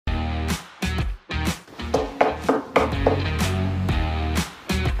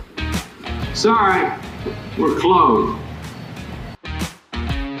Sorry, we're closed.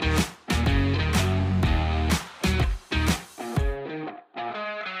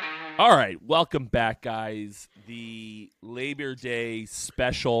 All right, welcome back, guys. The Labor Day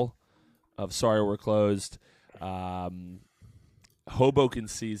special of Sorry We're Closed. Hoboken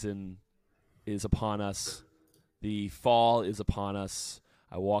season is upon us. The fall is upon us.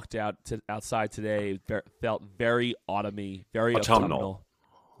 I walked outside today. It felt very autumny, very autumnal.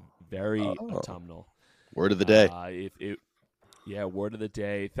 Very autumnal. Word of the day. Word of the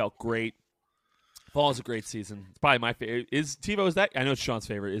day. It felt great. Fall is a great season. It's probably my favorite. TiVo, is that? I know it's Sean's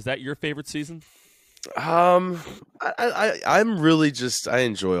favorite. Is that your favorite season? I'm really just, I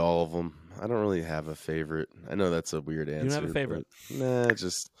enjoy all of them. I don't really have a favorite. I know that's a weird answer. You don't have a favorite?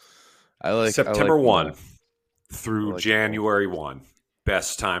 I like September 1 I through like January 1.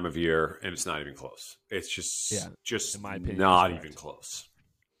 Best time of year, and it's not even close. It's just in my opinion, not even close.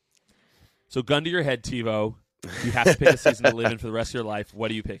 So, gun to your head, TiVo. You have to pick a season to live in for the rest of your life. What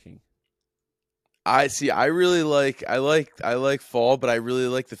are you picking? I really like fall, but I really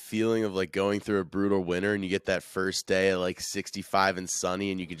like the feeling of like going through a brutal winter and you get that first day at like 65 and sunny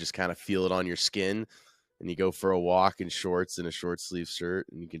and you can just kind of feel it on your skin and you go for a walk in shorts and a short sleeve shirt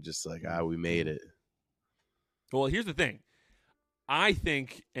and you can just like, we made it. Well, here's the thing. I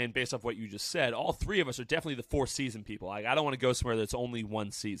think, and based off what you just said, all three of us are definitely the 4-season people. Like, I don't want to go somewhere that's only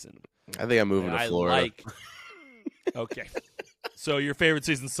one season. I think I'm moving to Florida. Okay. So your favorite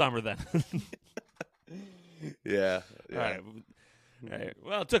season's summer then. Yeah. All right.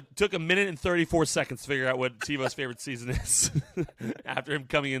 Well, it took a minute and 34 seconds to figure out what TiVo's favorite season is after him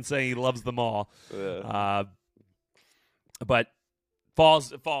coming in saying he loves them all. Yeah. But fall,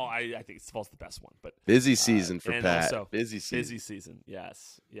 I think fall's the best one. But busy season for Pat. Also, busy season.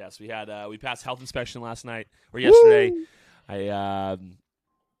 Yes. We passed health inspection last night or yesterday. Woo!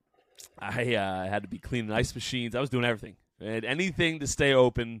 I had to be cleaning ice machines. I was doing everything. And anything to stay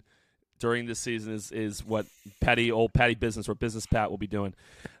open during this season is what old Patty business or business Pat will be doing.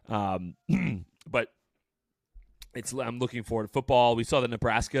 But I'm looking forward to football. We saw the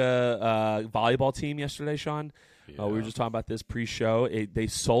Nebraska volleyball team yesterday, Sean. Yeah. We were just talking about this pre-show. They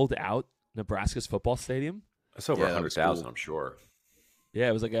sold out Nebraska's football stadium. That's over 100,000, I'm sure. Yeah,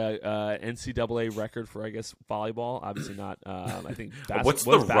 it was like a NCAA record for, I guess, volleyball. Obviously not. I think. What's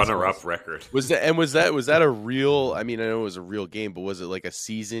the runner-up record? Was that a real? I mean, I know it was a real game, but was it like a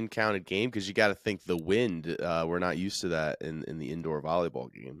season counted game? Because you got to think the wind. We're not used to that in the indoor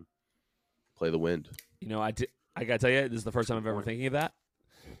volleyball game. Play the wind. You know, I gotta tell you, this is the first time I'm ever thinking of that.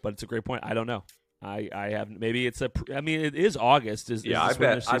 But it's a great point. I don't know. I have maybe it's it is August. I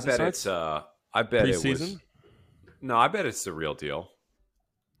bet it's I bet pre-season? It was. No, I bet it's the real deal.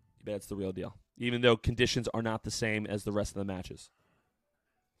 I bet it's the real deal, even though conditions are not the same as the rest of the matches.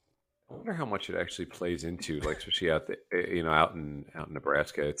 I wonder how much it actually plays into, like especially out in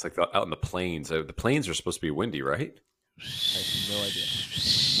Nebraska. It's like out in the plains. The plains are supposed to be windy, right? I have no idea.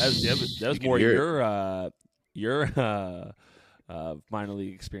 That was more your minor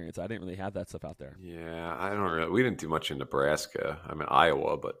league experience. I didn't really have that stuff out there. Yeah, we didn't do much in Nebraska. I'm in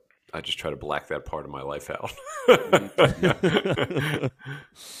Iowa, but I just try to black that part of my life out.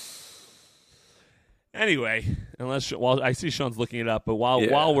 Anyway, I see Sean's looking it up, but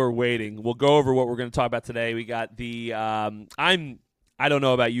while we're waiting, we'll go over what we're going to talk about today. We got the I don't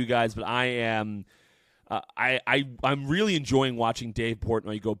know about you guys, but I am I'm really enjoying watching Dave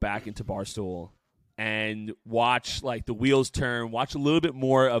Portnoy go back into Barstool and watch like the wheels turn, watch a little bit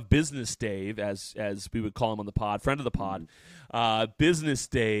more of Business Dave, as we would call him on the pod, friend of the pod. Business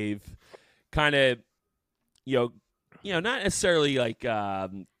Dave kind of, not necessarily like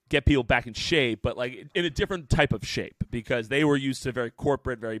get people back in shape, but like in a different type of shape, because they were used to very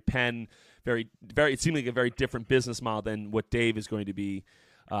corporate, very pen, very, very, it seemed like a very different business model than what Dave is going to be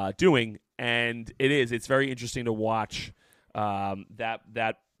doing. And it's very interesting to watch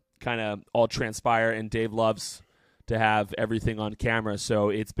that kind of all transpire, and Dave loves to have everything on camera.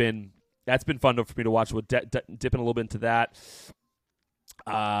 So that's been fun for me to watch. We're dipping a little bit into that.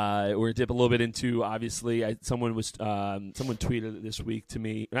 We're dipping a little bit into, obviously, someone tweeted it this week to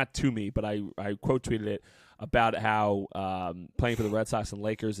me, not to me, but I quote tweeted it about how playing for the Red Sox and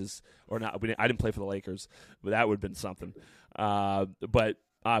Lakers is, or not. I didn't play for the Lakers, but that would have been something. But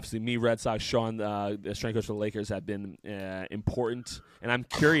obviously, me, Red Sox, Sean, the strength coach for the Lakers, have been important. And I'm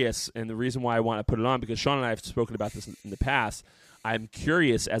curious, and the reason why I want to put it on, because Sean and I have spoken about this in the past. I'm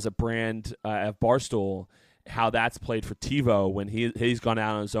curious, as a brand at Barstool, how that's played for TiVo when he's gone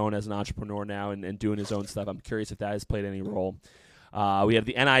out on his own as an entrepreneur now and doing his own stuff. I'm curious if that has played any role. We have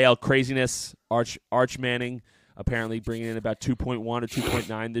the NIL craziness. Arch Manning apparently bringing in about 2.1 or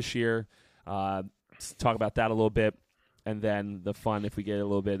 2.9 this year. talk about that a little bit. And then the fun, if we get a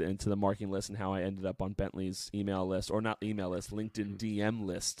little bit into the marking list and how I ended up on Bentley's email list, or not email list, LinkedIn DM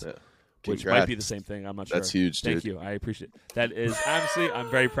list, which might be the same thing. I'm not sure. That's huge, dude. Thank you. I appreciate it. That is, honestly,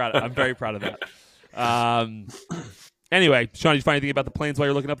 I'm very proud of that. Anyway, Sean, did you find anything about the Plains while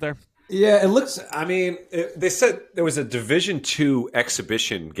you're looking up there? Yeah, it looks. I mean, they said there was a Division II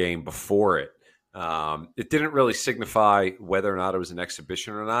exhibition game before it. It didn't really signify whether or not it was an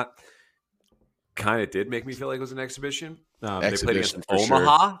exhibition or not. Kind of did make me feel like it was an exhibition. They played against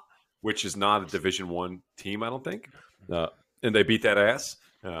Omaha, which is not a Division I team, I don't think. And they beat that ass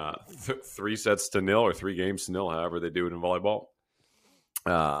 3-0 or 3 games to 0, however they do it in volleyball.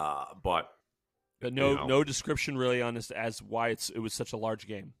 But no description really on this as why it was such a large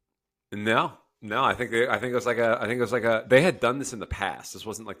game. No. I think it was like a. They had done this in the past. This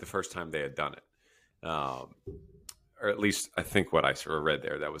wasn't like the first time they had done it, or at least I think what I sort of read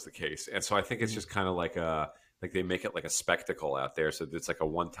there that was the case. And so I think it's just kind of like they make it like a spectacle out there. So it's like a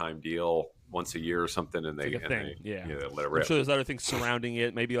one-time deal once a year or something, and they let it rip. I'm sure there's other things surrounding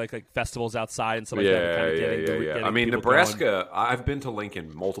it, maybe like festivals outside and stuff like that. Yeah. I mean, Nebraska. I've been to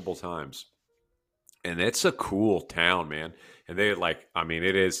Lincoln multiple times, and it's a cool town, man. And they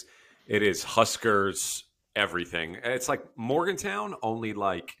it is Huskers everything. It's like Morgantown, only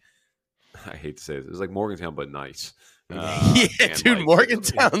like I hate to say this. It's like Morgantown, but nice. Dude, like,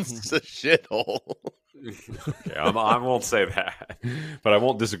 Morgantown's a shithole. Okay, I won't say that, but I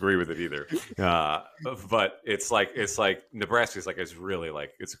won't disagree with it either. But it's like Nebraska's like it's really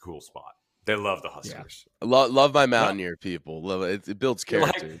like it's a cool spot. They love the Huskers. Yeah. Love my Mountaineer people. Love it. It builds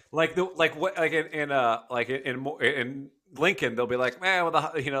character. In Lincoln, they'll be like, man, well,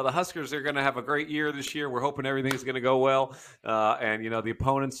 the Huskers are going to have a great year this year. We're hoping everything's going to go well. And the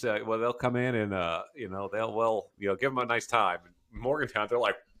opponents, they'll come in and they'll give them a nice time. In Morgantown, they're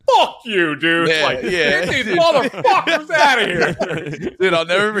like, fuck you, dude. Get these motherfuckers out of here. Dude, I'll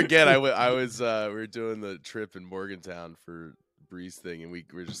never forget. I was we were doing the trip in Morgantown for Breeze thing, and we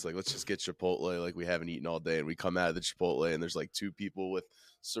were just like, let's just get Chipotle, like we haven't eaten all day. And we come out of the Chipotle, and there's like 2 people with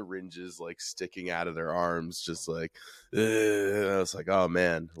syringes like sticking out of their arms, just like I was like, oh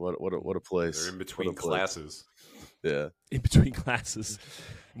man, what a place. They're in between classes. Yeah, in between classes.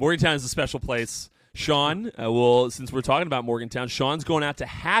 Morgantown is a special place. Sean, since we're talking about Morgantown, Sean's going out to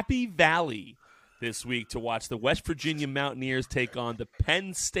Happy Valley this week to watch the West Virginia Mountaineers take on the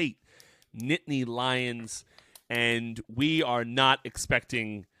Penn State Nittany Lions, and we are not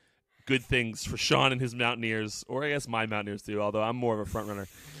expecting good things for Sean and his Mountaineers, or I guess my Mountaineers too, although I'm more of a front runner.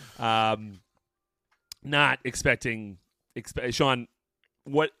 Not expecting Sean,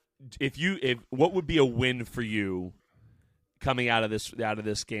 what would be a win for you coming out of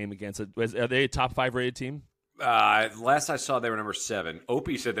this game against it? Are they a top 5 rated team? Last I saw, they were number 7.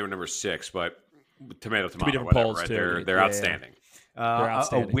 Opie said they were number 6, but tomato, different whatever, polls right? too. They're outstanding. They're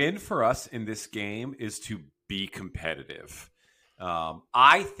outstanding. A win for us in this game is to be competitive.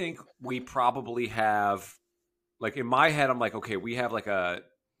 I think we probably have, like in my head, I'm like, okay, we have like a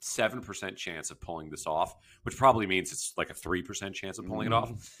 7% chance of pulling this off, which probably means it's like a 3% chance of pulling it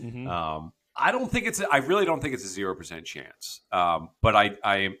off. Mm-hmm. I really don't think it's a 0% chance. But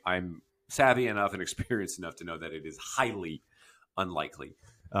I'm savvy enough and experienced enough to know that it is highly unlikely.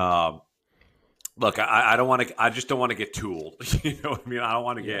 Look, I don't want to. I just don't want to get tooled. You know what I mean? I don't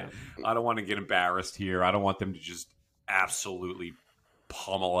want to get embarrassed here. I don't want them to just absolutely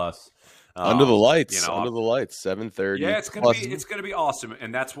pummel us under the lights. Under the lights, 7:30. Yeah, it's gonna be awesome,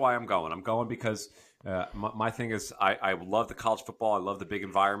 and that's why I'm going. I'm going because my thing is I love the college football. I love the big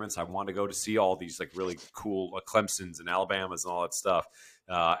environments. I want to go to see all these like really cool Clemsons and Alabamas and all that stuff.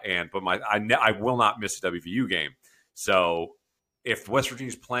 I will not miss a WVU game. So if West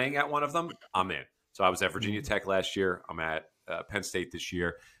Virginia's playing at one of them, I'm in. So I was at Virginia Tech last year. I'm at Penn State this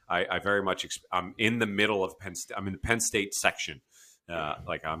year. I very much I'm in the middle of Penn State. I'm in the Penn State section.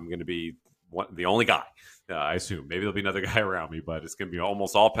 Like I'm going to be the only guy. I assume maybe there'll be another guy around me, but it's going to be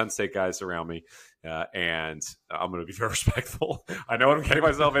almost all Penn State guys around me, and I'm going to be very respectful. I know what I'm getting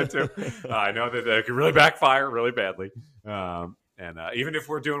myself into. I know that it could really backfire really badly. And even if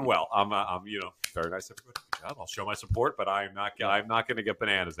we're doing well, I'm very nice. Everybody, good job. I'll show my support, but I'm not going to get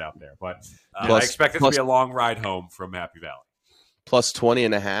bananas out there. But I expect it to be a long ride home from Happy Valley. Plus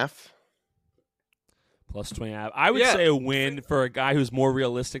 20.5. Plus 20.5. I would say a win for a guy who's more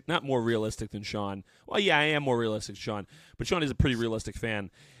realistic. Not more realistic than Sean. Well, yeah, I am more realistic than Sean, but Sean is a pretty realistic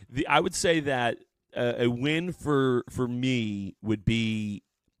fan. I would say that a win for me would be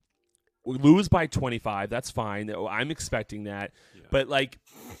We lose by 25. That's fine. I'm expecting that. Yeah. But, like,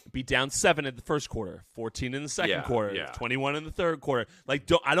 be down 7 in the first quarter, 14 in the second quarter, 21 in the third quarter. Like,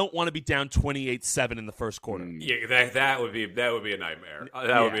 I don't want to be down 28-7 in the first quarter. Yeah, that would be a nightmare.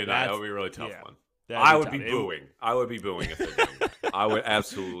 That would be a really tough one. I would be booing. I would be booing if they're doing that. I would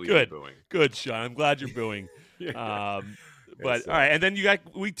absolutely be booing. Good, Sean. I'm glad you're booing. But all right, and then you got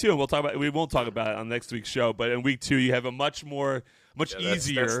week 2, and we won't talk about it on next week's show. But in week 2, you have a much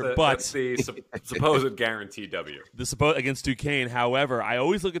easier, that's the supposed guaranteed W. Against Duquesne. However, I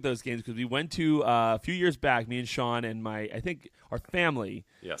always look at those games because we went to a few years back. Me and Sean and I think our family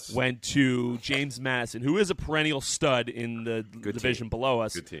went to James Madison, who is a perennial stud in the division below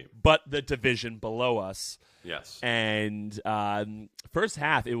us. Good team, but the division below us. Yes. And first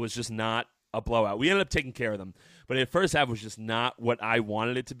half, it was just not a blowout. We ended up taking care of them. But the first half was just not what I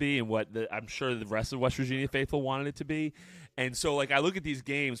wanted it to be and what I'm sure the rest of West Virginia faithful wanted it to be. And so, like, I look at these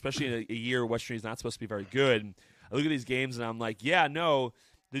games, especially in a year West Virginia's not supposed to be very good. I look at these games and I'm like, the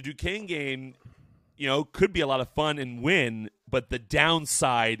Duquesne game, could be a lot of fun and win, but the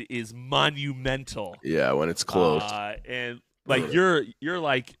downside is monumental. Yeah, when it's close. And, like, you're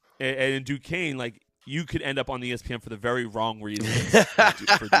like, and in Duquesne, like, you could end up on the ESPN for the very wrong reasons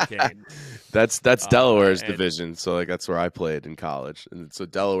for Duquesne. That's Delaware's division, so like that's where I played in college, and so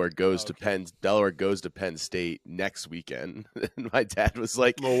Delaware goes to Penn State next weekend. And my dad was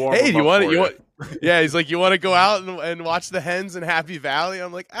like, "Hey, do you want?" Yeah, he's like, "You want to go out and watch the Hens in Happy Valley?"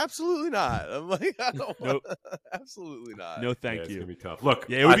 I'm like, "Absolutely not." I'm like, "I don't want absolutely not." No, thank you. It's gonna be tough. Look,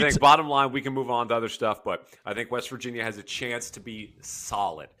 I think bottom line, we can move on to other stuff, but I think West Virginia has a chance to be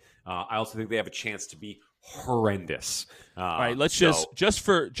solid. I also think they have a chance to be horrendous. All right, let's just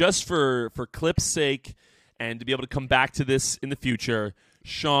for clip's sake, and to be able to come back to this in the future,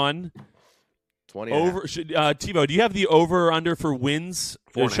 Sean. 20 over. TiVo, do you have the over or under for wins?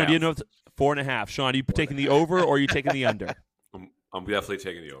 4.5. Do you know 4.5? Sean, are you taking the over or are you taking the under? I'm definitely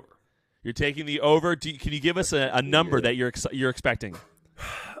taking the over. You're taking the over. Can you give us a number that you're expecting?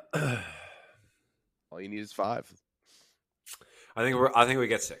 All you need is 5. I think we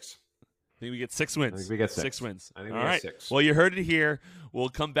get 6. I think we get 6 wins. I think we get 6 wins. I think we get 6. Well, you heard it here. We'll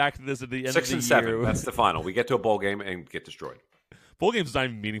come back to this at the end of the year. 6 and 7. That's the final. We get to a bowl game and get destroyed. Bowl game's not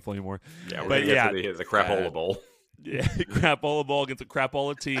even meaningful anymore. Yeah, we're going to get to the Crapola Bowl. Yeah, Crapola Bowl against a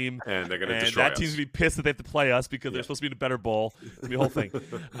Crapola team. And they're going to destroy us. That team's going to be pissed that they have to play us because they're supposed to be in a better bowl. It's going to be a whole thing.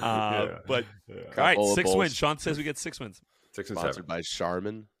 But, all right, 6 wins. Sean says we get 6 wins. 6 and 7. Sponsored by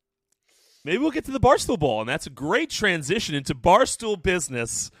Charmin. Maybe we'll get to the Barstool Bowl, and that's a great transition into Barstool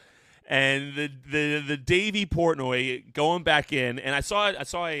business and the Davey Portnoy going back in. And I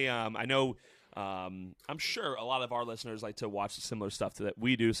know I'm sure a lot of our listeners like to watch similar stuff to that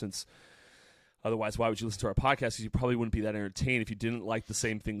we do, since otherwise why would you listen to our podcast? Because you probably wouldn't be that entertained if you didn't like the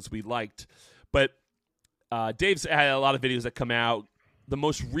same things we liked. But Dave's had a lot of videos that come out. The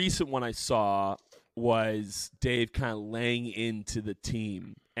most recent one I saw was Dave kind of laying into the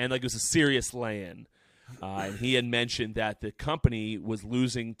team. And like it was a serious lay-in. And he had mentioned that the company was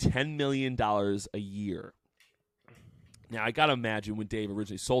losing $10 million a year. Now, I got to imagine when Dave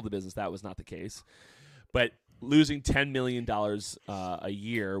originally sold the business, that was not the case. But losing $10 million a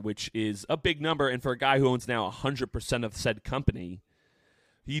year, which is a big number, and for a guy who owns now 100% of said company,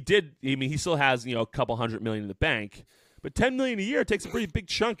 he still has, a couple $100 million in the bank. But $10 million a year takes a pretty big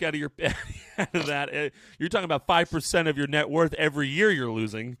chunk out of out of that. You're talking about 5% of your net worth every year you're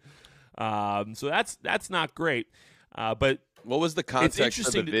losing. So that's not great. But what was the context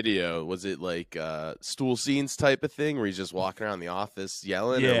of the video? Was it like stool scenes type of thing where he's just walking around the office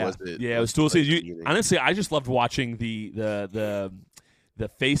yelling? Yeah, or was it, it was stool scenes. Honestly, I just loved watching the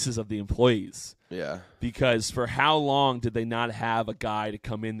faces of the employees. Yeah. Because for how long did they not have a guy to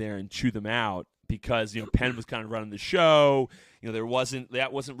come in there and chew them out? Because Penn was kind of running the show. That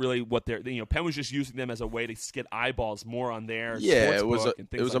wasn't really what they're. Penn was just using them as a way to get eyeballs more on their sportsbook and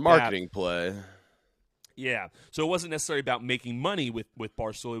things it was like a marketing play. Yeah, so it wasn't necessarily about making money with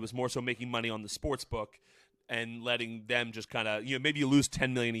Barstool. It was more so making money on the sportsbook and letting them just kind of maybe you lose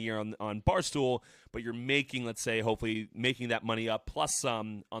 $10 million a year on Barstool, but you're making, let's say, hopefully making that money up plus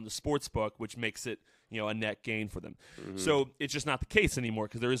some on the sportsbook, which makes it a net gain for them. Mm-hmm. So it's just not the case anymore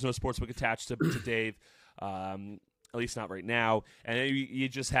because there is no sportsbook attached to Dave, at least not right now. And you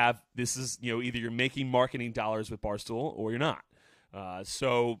just have this is either you're making marketing dollars with Barstool or you're not.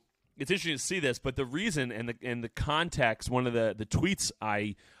 So it's interesting to see this, but the reason and the context, one of the tweets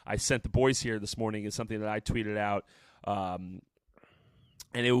I sent the boys here this morning is something that I tweeted out.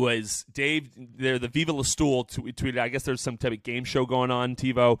 And it was Dave. The Viva La Stool tweeted. I guess there's some type of game show going on,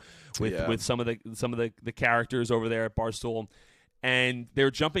 TiVo, with some of the characters over there at Barstool, and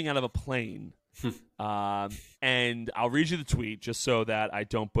they're jumping out of a plane. And I'll read you the tweet just so that I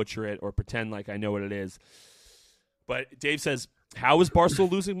don't butcher it or pretend like I know what it is. But Dave says, "How is Barstool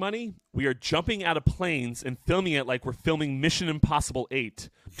losing money? We are jumping out of planes and filming it like we're filming Mission Impossible 8.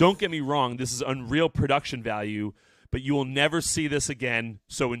 Don't get me wrong, this is unreal production value, but you will never see this again,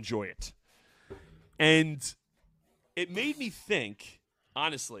 so enjoy it." And it made me think,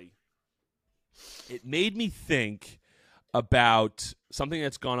 honestly, about something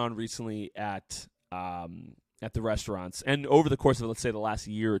that's gone on recently at the restaurants and over the course of, let's say, the last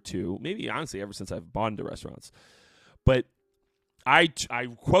year or two, maybe honestly ever since I've bought into restaurants. But I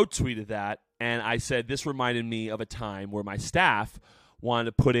quote tweeted that, and I said this reminded me of a time where my staff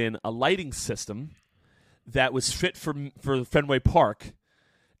wanted to put in a lighting system that was fit for Fenway Park,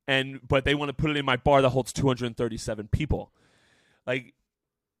 but they want to put it in my bar that holds 237 people. Like,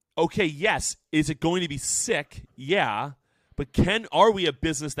 okay, yes, is it going to be sick? Yeah. But are we a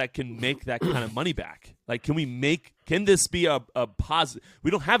business that can make that kind of money back? Like, can this be a positive? We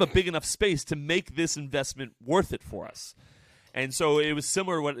don't have a big enough space to make this investment worth it for us. And so it was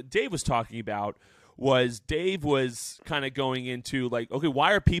similar to what Dave was talking about. Dave was kind of going into like, okay,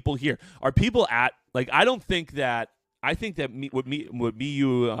 why are people here? Are people at, like, I think that what me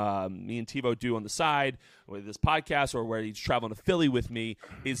and TiVo do on the side with this podcast, or where he's traveling to Philly with me,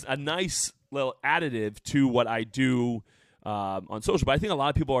 is a nice little additive to what I do on social. But I think a lot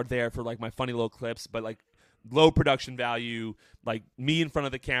of people are there for like my funny little clips, but like low production value, like me in front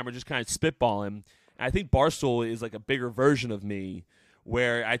of the camera just kind of spitballing. And I think Barstool is like a bigger version of me,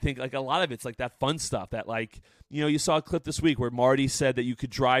 where I think like a lot of it's like that fun stuff that, like, you know, you saw a clip this week where Marty said that you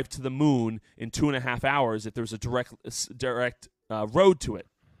could drive to the moon in 2.5 hours if there's a direct road to it.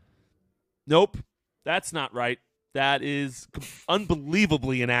 Nope, that's not right. That is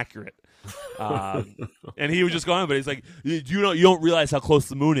unbelievably inaccurate. And he was just going, but he's like, you don't realize how close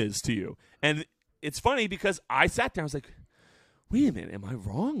the moon is to you. And it's funny because I sat there, I was like, wait a minute, am I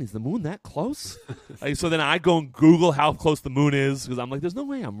wrong? Is the moon that close? Like, so then I go and Google how close the moon is, because I'm like, there's no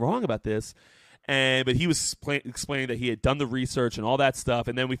way I'm wrong about this. But he was explaining that he had done the research and all that stuff,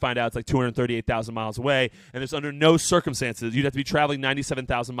 and then we find out it's like 238,000 miles away, and there's under no circumstances you'd have to be traveling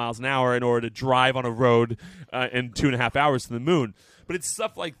 97,000 miles an hour in order to drive on a road in 2.5 hours to the moon. But it's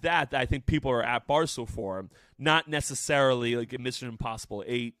stuff like that I think people are at Barstool for, not necessarily like a Mission Impossible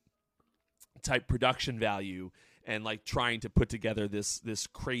 8 type production value and like trying to put together this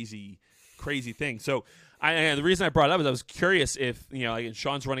crazy thing. So the reason I brought it up is I was curious if, you know, like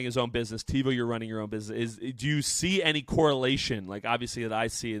Sean's running his own business, TiVo, you're running your own business. Do you see any correlation, like obviously that I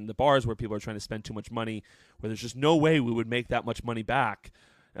see in the bars where people are trying to spend too much money, where there's just no way we would make that much money back,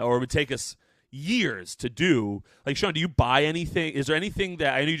 or it would take us years to do? Like, Sean, do you buy anything? Is there anything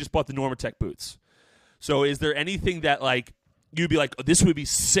that, I know you just bought the Normatec boots, so is there anything that like you'd be like, oh, this would be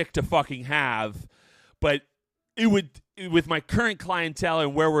sick to fucking have, but it would, with my current clientele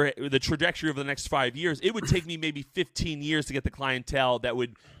and where we're the trajectory of the next 5 years, it would take me maybe 15 years to get the clientele that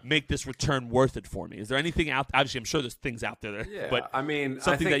would make this return worth it for me? Is there anything out? Obviously, I'm sure there's things out there. Yeah, but I mean,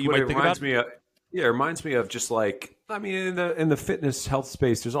 something I think that you might think about. It reminds me of just like, I mean, in the fitness health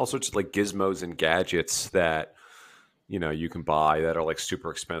space, there's all sorts of like gizmos and gadgets that, you know, you can buy that are like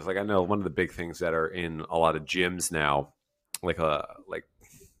super expensive. Like, I know one of the big things that are in a lot of gyms now, like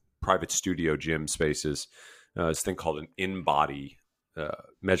private studio gym spaces, this thing called an in-body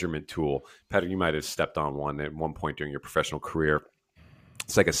measurement tool. Patrick, you might have stepped on one at one point during your professional career.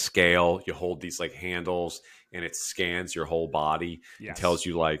 It's like a scale. You hold these like handles, and it scans your whole body. Yes. It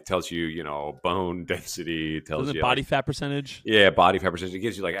tells you, you know, bone density. Tells you body fat percentage. Yeah, body fat percentage. It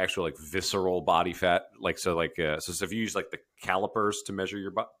gives you like actual like visceral body fat. Like, so like so if you use like the calipers to measure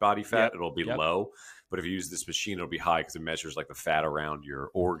your body fat, it'll be low. But if you use this machine, it'll be high because it measures like the fat around your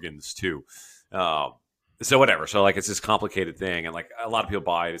organs too. So whatever. So like, it's this complicated thing, and like a lot of people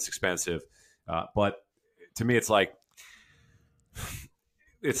buy it. It's expensive, but to me, it's like,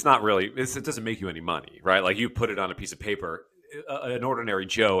 it's not really. It doesn't make you any money, right? Like, you put it on a piece of paper. An ordinary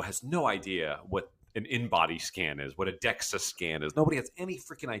Joe has no idea what an in-body scan is, what a DEXA scan is. Nobody has any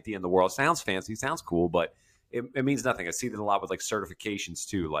freaking idea in the world. It sounds fancy, sounds cool, but it means nothing. I see that a lot with like certifications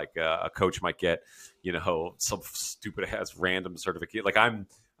too. Like a coach might get, you know, some stupid ass random certificate. Like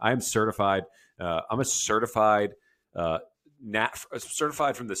I'm certified. I'm a certified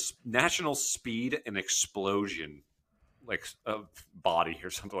certified from the National Speed and Explosion like body or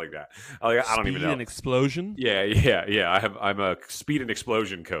something like that. I don't even know. Speed and explosion. Yeah. I'm a speed and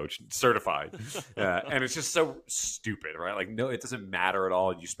explosion coach, certified, and it's just so stupid, right? Like, no, it doesn't matter at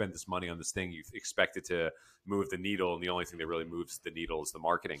all. You spend this money on this thing, you expect it to move the needle, and the only thing that really moves the needle is the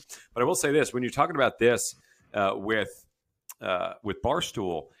marketing. But I will say this: when you're talking about this with with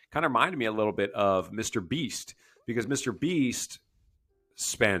Barstool kind of reminded me a little bit of Mr. Beast, because Mr. Beast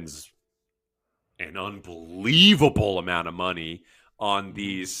spends an unbelievable amount of money on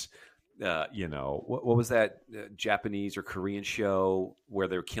these. What was that Japanese or Korean show where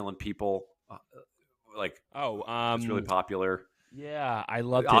they're killing people? It's really popular. Yeah, I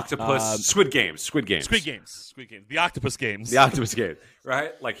love Octopus, Squid Games. The Octopus Games,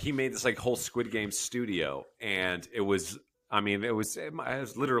 right? Like he made this like whole Squid Game studio, and it was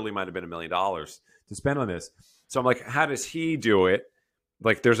literally might have been $1 million to spend on this. So I'm like, how does he do it?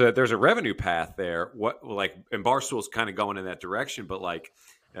 Like there's a revenue path there. And Barstool's kind of going in that direction, but like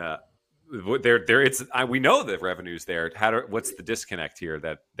we know the revenue's there. What's the disconnect here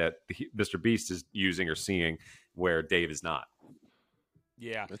that Mr. Beast is using or seeing where Dave is not?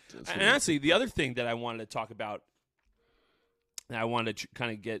 Yeah, and actually, the other thing that I wanted to talk about, and I wanted to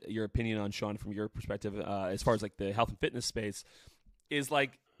kind of get your opinion on, Sean, from your perspective, as far as like the health and fitness space, is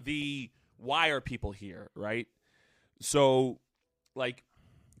like why are people here, right? So, like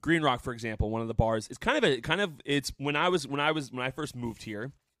Green Rock, for example, one of the bars is it's when I first moved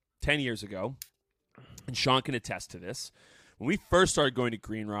here 10 years ago, and Sean can attest to this. When we first started going to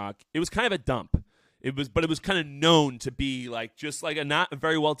Green Rock, it was kind of a dump. It was kind of known to be like just like a not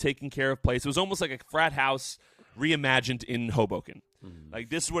very well taken care of place. It was almost like a frat house reimagined in Hoboken. Mm-hmm. Like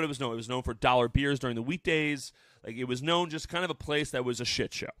this is what it was known. It was known for dollar beers during the weekdays. Like it was known just kind of a place that was a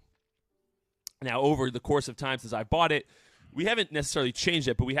shit show. Now over the course of time since I bought it, we haven't necessarily changed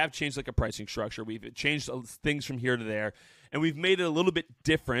it, but we have changed like a pricing structure. We've changed things from here to there, and we've made it a little bit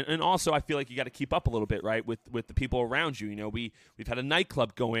different. And also, I feel like you got to keep up a little bit, right, with the people around you. You know, we've had a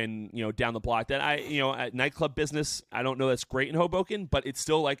nightclub go in, down the block. That nightclub business, I don't know that's great in Hoboken, but it's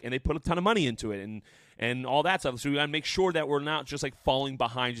still like, and they put a ton of money into it and all that stuff. So we got to make sure that we're not just like falling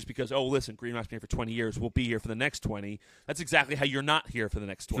behind just because, oh, listen, Green Rock's been here for 20 years, we'll be here for the next 20. That's exactly how you're not here for the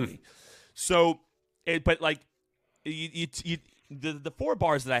next 20. So, but like. The 4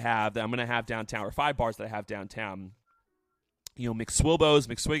 bars that I have that I'm going to have downtown, or 5 bars that I have downtown, McSwilbo's,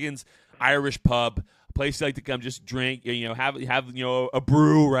 McSwiggin's, Irish Pub, a place you like to come just drink, have a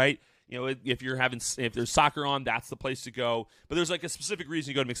brew, right? If there's soccer on, that's the place to go. But there's like a specific reason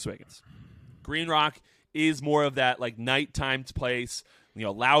you go to McSwiggin's. Green Rock is more of that like nighttime place,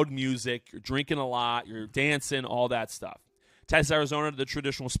 loud music, you're drinking a lot, you're dancing, all that stuff. Texas, Arizona, the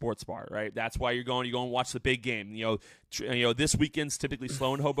traditional sports bar, right? That's why you're going. You go and watch the big game. This weekend's typically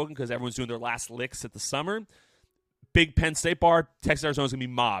slow in Hoboken because everyone's doing their last licks at the summer. Big Penn State bar. Texas, Arizona's gonna be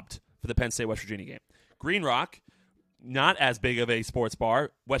mobbed for the Penn State West Virginia game. Green Rock, not as big of a sports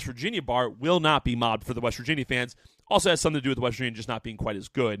bar. West Virginia bar will not be mobbed for the West Virginia fans. Also has something to do with West Virginia just not being quite as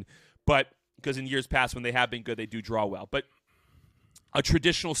good, but because in years past when they have been good, they do draw well. But a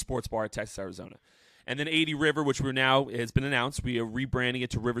traditional sports bar at Texas, Arizona. And then 80 River, which has been announced, we are rebranding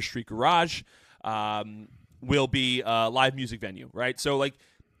it to River Street Garage, will be a live music venue, right? So like,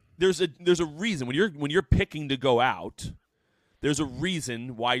 there's a reason when you're picking to go out. There's a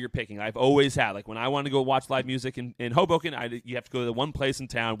reason why you're picking. I've always had, like when I want to go watch live music in Hoboken, you have to go to the one place in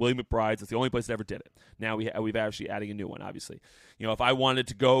town, William McBride's. It's the only place that ever did it. Now we've actually adding a new one, obviously. If I wanted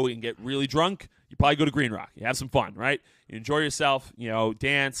to go and get really drunk, you probably go to Green Rock. You have some fun, right? You enjoy yourself,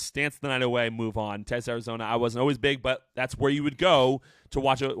 dance the night away, move on. Texas, Arizona, I wasn't always big, but that's where you would go to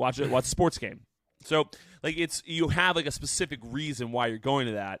watch a sports game. So like you have like a specific reason why you're going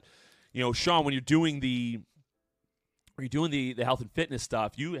to that. Sean, when you're doing the health and fitness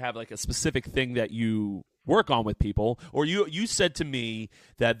stuff, you have like a specific thing that you work on with people, or you said to me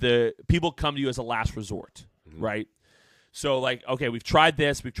that the people come to you as a last resort, mm-hmm. right? So like, okay, we've tried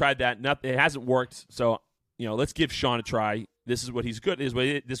this, we've tried that, nothing, it hasn't worked. So, let's give Sean a try. This is what he's good. This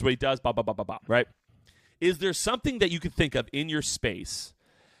is what he does, blah, blah, blah, blah, blah, right? Is there something that you could think of in your space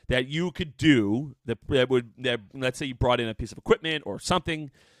that you could do that let's say you brought in a piece of equipment or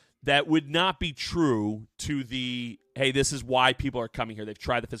something that would not be true to hey, this is why people are coming here. They've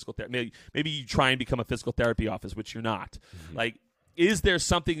tried the physical therapy. Maybe you try and become a physical therapy office, which you're not. Mm-hmm. Like, is there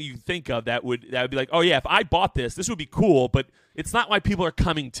something you think of that would be like, oh yeah, if I bought this would be cool, but it's not why people are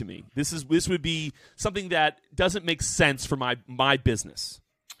coming to me. This would be something that doesn't make sense for my business.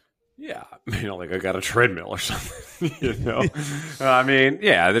 Yeah, like I got a treadmill or something. I mean,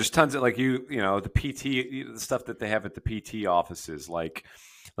 yeah, there's tons of like the PT, the stuff that they have at the PT offices, like,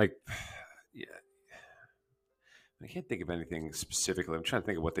 yeah. I can't think of anything specifically. I'm trying to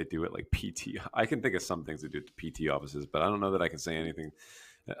think of what they do at like PT. I can think of some things they do at the PT offices, but I don't know that I can say anything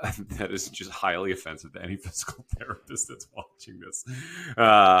that is just highly offensive to any physical therapist that's watching this.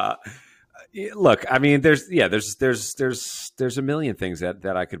 Look, I mean, there's a million things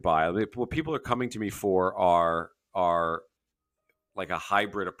that I could buy. What people are coming to me for are like a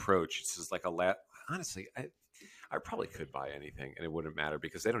hybrid approach. It's just like honestly, I probably could buy anything and it wouldn't matter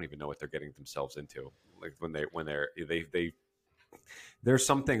because they don't even know what they're getting themselves into. Like they there's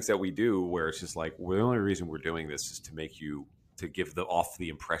some things that we do where it's just like, well, the only reason we're doing this is to make you to give off the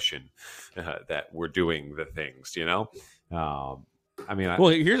impression that we're doing the things, you know. I mean, well,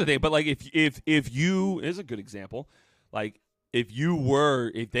 here's the thing, but like if you is a good example, like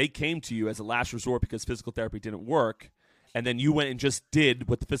if they came to you as a last resort because physical therapy didn't work, and then you went and just did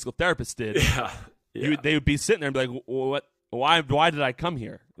what the physical therapist did, they would be sitting there and be like, what? Why did I come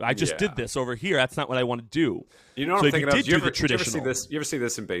here? I just did this over here. That's not what I want to do. You know what I'm thinking of? You ever see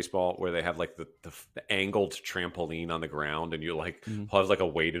this in baseball where they have like the angled trampoline on the ground and you like have like a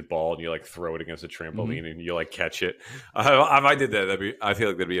weighted ball and you like throw it against a trampoline and you like catch it? If I did that, I feel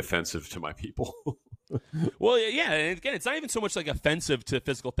like that'd be offensive to my people. Well, yeah, and again, it's not even so much like offensive to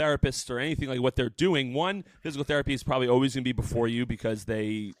physical therapists or anything like what they're doing. One, physical therapy is probably always going to be before you because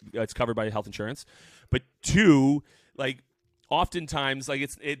it's covered by health insurance. But two, like oftentimes, like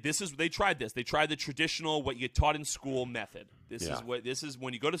they tried this. They tried the traditional what you get taught in school method. This is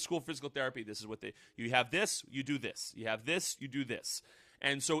when you go to school for physical therapy. This is what you have this, you do this. You have this, you do this.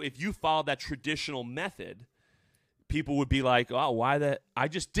 And so if you follow that traditional method, people would be like, oh, why that? I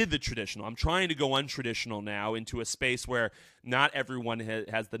just did the traditional. I'm trying to go untraditional now into a space where not everyone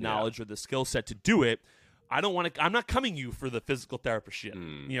has the knowledge or the skill set to do it. I'm not coming you for the physical therapist shit.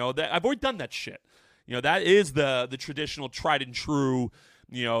 You know, I've already done that shit. You know, that is the traditional tried and true,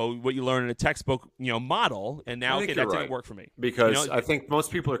 you know, what you learn in a textbook, you know, model. And now, that didn't work for me. Because I think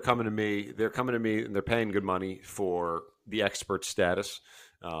most people are coming to me. They're coming to me and they're paying good money for the expert status.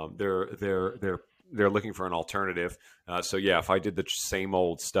 They're looking for an alternative. So yeah, if I did the same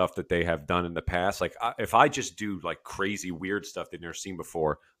old stuff that they have done in the past, like if I just do like crazy weird stuff they've never seen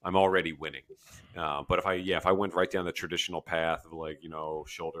before, I'm already winning. But if I went right down the traditional path of like, you know,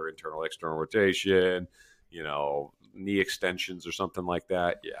 shoulder internal external rotation, you know, knee extensions or something like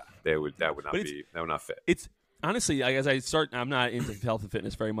that, that would not fit. It's honestly, like, I'm not into health and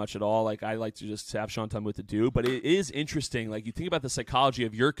fitness very much at all. Like I like to just have Sean tell me what to do, but it is interesting. Like you think about the psychology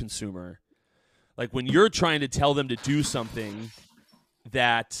of your consumer. Like when you're trying to tell them to do something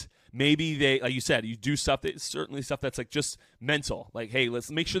that maybe like you said, you do stuff certainly stuff that's like just mental. Like, hey,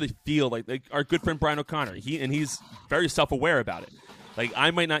 let's make sure they feel like our good friend Brian O'Connor. He's very self-aware about it. Like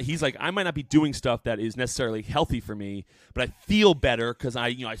I might not be doing stuff that is necessarily healthy for me, but I feel better because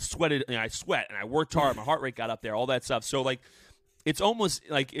I sweated and I sweat and I worked hard. My heart rate got up there, all that stuff. So like, it's almost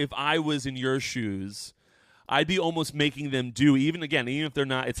like if I was in your shoes, I'd be almost making them do, even if they're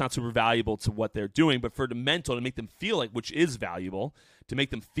not, it's not super valuable to what they're doing, but for the mental, to make them feel like, which is valuable, to make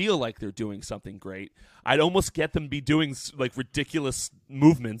them feel like they're doing something great, I'd almost get them to be doing like ridiculous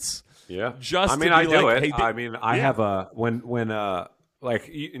movements. Yeah. I do it. Hey, I have when like,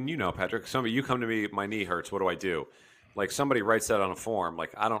 and you know, Patrick, you come to me, my knee hurts. What do? Like somebody writes that on a form.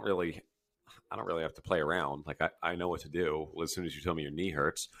 Like I don't really have to play around. Like I know what to do as soon as you tell me your knee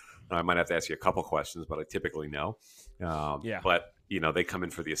hurts. I might have to ask you a couple questions, but I typically know. But, you know, they come in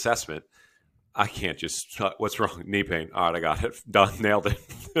for the assessment. I can't just, what's wrong? Knee pain. All right, I got it. Done. Nailed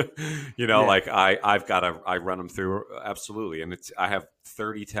it. You know, like I run them through. Absolutely. And I have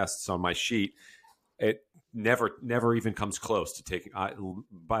 30 tests on my sheet. It never even comes close to taking,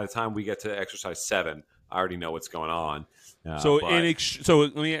 by the time we get to exercise 7, I already know what's going on. So let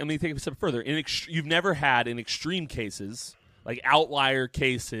me take it a step further. You've never had in extreme cases, like outlier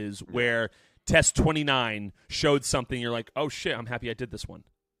cases where test 29 showed something, you're like, oh shit, I'm happy I did this one.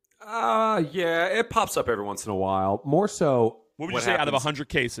 Yeah, it pops up every once in a while. More so, what would you say out of 100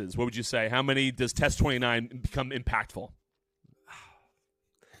 cases? What would you say? How many does test 29 become impactful?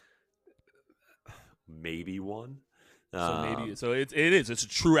 Maybe one. So it is. It's a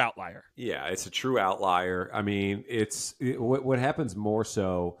true outlier. Yeah, it's a true outlier. I mean, what happens more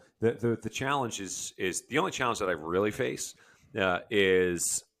so. The challenge is the only challenge that I really face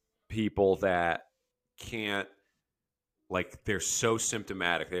is people that can't, like, they're so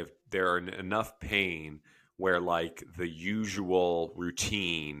symptomatic. They're in enough pain where like the usual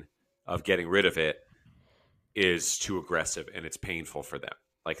routine of getting rid of it is too aggressive and it's painful for them.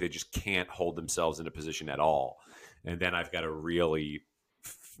 Like they just can't hold themselves in a position at all. And then I've got to really,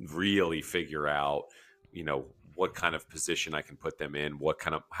 really figure out, you know, what kind of position I can put them in,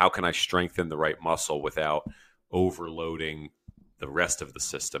 how can I strengthen the right muscle without overloading the rest of the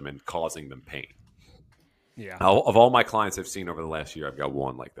system and causing them pain. Yeah. Of all my clients I've seen over the last year, I've got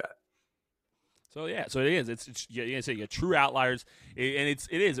one like that. So yeah, so it is. It's you get true outliers, and it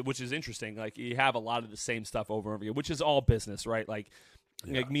is, which is interesting. Like you have a lot of the same stuff over and over again, which is all business, right? Like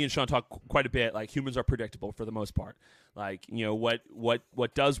like me and Sean talk quite a bit. Like humans are predictable for the most part. Like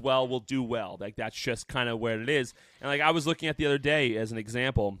what does well will do well. Like that's just kind of where it is. And like I was looking at the other day as an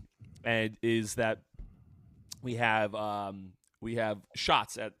example, and is that we have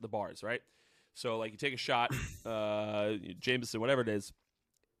shots at the bars, right? So like you take a shot, Jameson, whatever it is.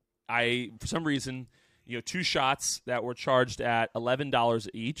 For some reason, 2 shots that were charged at $11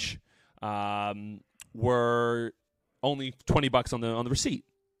 each were only $20 on the receipt.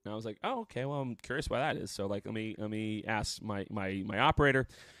 And I was like, oh, okay, well, I'm curious why that is. So like, let me ask my operator,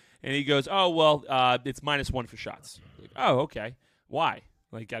 and he goes, oh, well, it's -1 for shots. Like, oh, okay, why?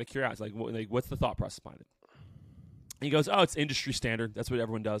 Like, out of curiosity, like what's the thought process behind it? And he goes, oh, it's industry standard. That's what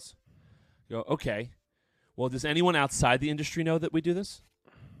everyone does. I go, okay. Well, does anyone outside the industry know that we do this?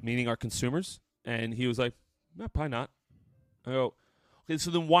 Meaning our consumers? And he was like, no, probably not. I go, okay,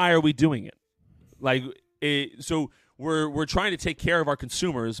 so then why are we doing it? Like, so we're trying to take care of our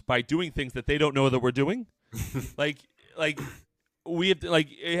consumers by doing things that they don't know that we're doing. like we have to, like,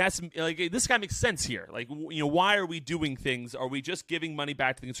 it has some, like, this guy makes sense here. Like, why are we doing things? Are we just giving money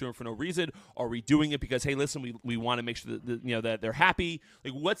back to the consumer for no reason? Are we doing it because, hey, listen, we want to make sure that, that they're happy?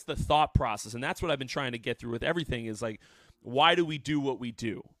 Like, what's the thought process? And that's what I've been trying to get through with everything is like, why do we do what we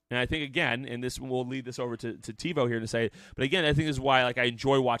do? And I think, again, and this we'll lead this over to TiVo here to say it, but again, I think this is why like I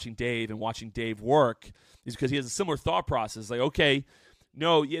enjoy watching Dave and watching Dave work is because he has a similar thought process. Like, okay,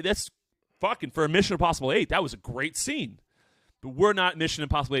 no, yeah, that's fucking for a Mission Impossible 8. That was a great scene. But we're not Mission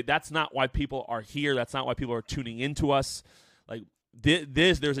Impossible 8. That's not why people are here. That's not why people are tuning into us. Like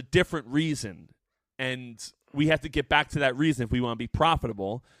there's a different reason. And we have to get back to that reason if we want to be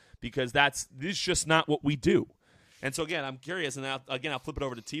profitable because this is just not what we do. And so, again, I'm curious, and I'll flip it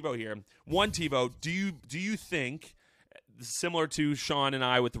over to TiVo here. One, TiVo, do you think, similar to Sean and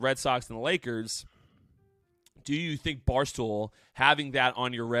I with the Red Sox and the Lakers, do you think Barstool, having that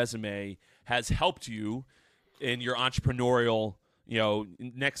on your resume, has helped you in your entrepreneurial,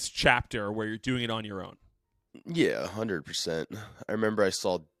 next chapter where you're doing it on your own? Yeah, 100%. I remember I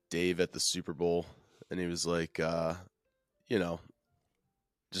saw Dave at the Super Bowl, and he was like, I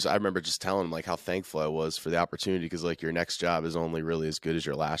remember just telling him like how thankful I was for the opportunity because like your next job is only really as good as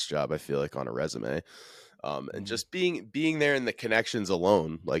your last job. I feel like on a resume, and just being there in the connections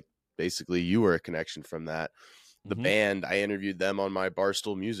alone, like basically you were a connection from that. The band, I interviewed them on my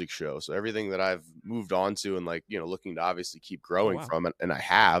Barstool Music show, so everything that I've moved on to and like looking to obviously keep growing from it, and I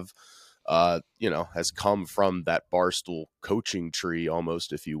have, has come from that Barstool coaching tree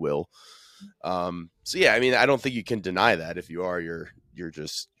almost, if you will. So yeah, I mean, I don't think you can deny that. If you are, you're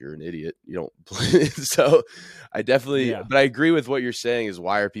an idiot. You don't. So I definitely, but I agree with what you're saying is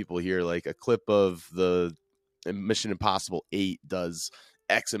why are people here? Like a clip of the Mission Impossible 8 does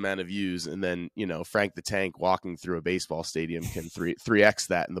X amount of views. And then, Frank the Tank walking through a baseball stadium can 3X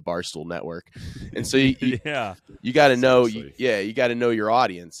that in the Barstool network. And so you got to know, you got to know your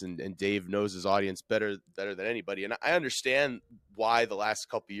audience, and Dave knows his audience better than anybody. And I understand why the last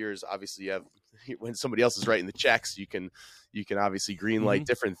couple of years, obviously you have, when somebody else is writing the checks, you can obviously green light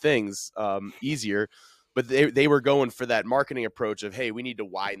different things easier, but they were going for that marketing approach of, hey, we need to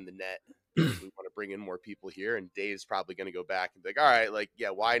widen the net. We want to bring in more people here, and Dave's probably going to go back and be like, all right, like, yeah,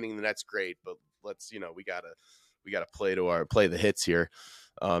 widening the net's great, but let's, we gotta play the hits here.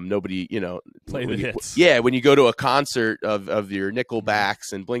 Nobody, play the hits. Yeah, when you go to a concert of your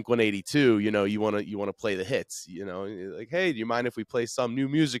Nickelbacks and Blink-182, you want to play the hits. Like, hey, do you mind if we play some new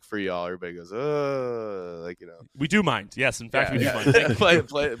music for y'all? Everybody goes, we do mind. Yes, in fact, we do mind. play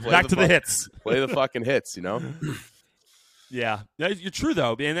back to the hits. Play the fucking hits. Yeah, you're true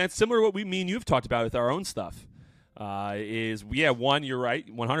though, and that's similar to what me and you've talked about with our own stuff. One, you're right,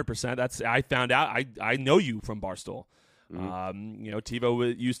 100%. That's I found out. I know you from Barstool.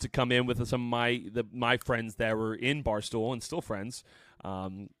 TiVo used to come in with some of my friends that were in Barstool and still friends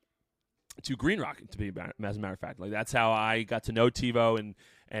to Green Rock, to be as a matter of fact. Like that's how I got to know TiVo,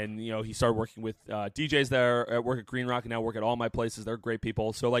 and he started working with DJs that work at Green Rock and now work at all my places. They're great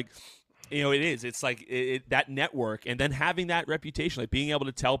people. So like. It's like that network, and then having that reputation, like being able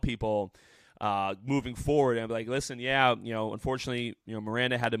to tell people moving forward, and be like, listen, unfortunately,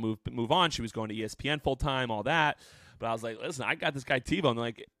 Miranda had to move on. She was going to ESPN full time, all that. But I was like, listen, I got this guy TiVo, and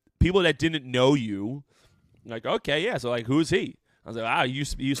like people that didn't know you, like, okay, yeah, so like, who's he? I was like, he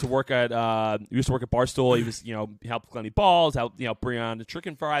used to work at Barstool. He was, helped Glenny Balls, helped, bring on the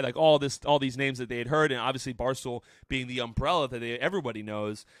Chicken Fry, like all these names that they had heard, and obviously Barstool being the umbrella that everybody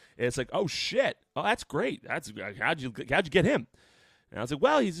knows. It's like, oh shit, oh that's great. How'd you get him? And I was like,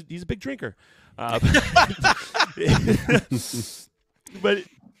 well, he's a big drinker, but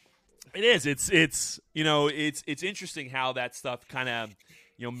it is. It's interesting how that stuff kind of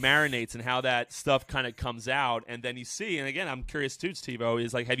marinates and how that stuff kind of comes out, and then you see. And again, I'm curious too, TiVo,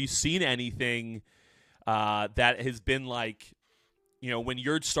 is like, have you seen anything that has been like, when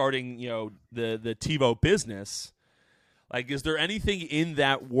you're starting, the TiVo business? Like, is there anything in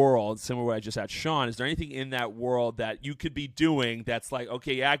that world, similar to what I just asked Sean, is there anything in that world that you could be doing that's like,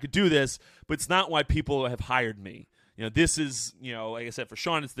 okay, yeah, I could do this, but it's not why people have hired me? This is, like I said, for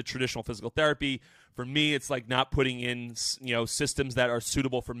Sean, it's the traditional physical therapy. For me, it's like not putting in, systems that are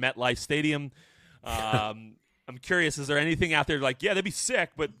suitable for MetLife Stadium. I'm curious, is there anything out there like, yeah, that'd be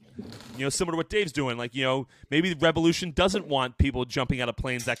sick, but, similar to what Dave's doing, like, maybe Revolution doesn't want people jumping out of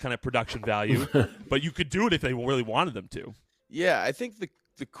planes, that kind of production value, but you could do it if they really wanted them to. Yeah, I think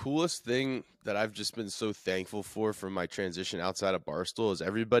the coolest thing that I've just been so thankful for from my transition outside of Barstool is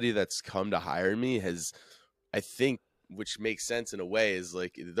everybody that's come to hire me has, I think, which makes sense in a way, is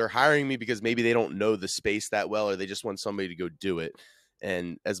like they're hiring me because maybe they don't know the space that well, or they just want somebody to go do it.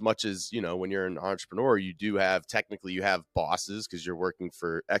 And as much as, when you're an entrepreneur, you have bosses because you're working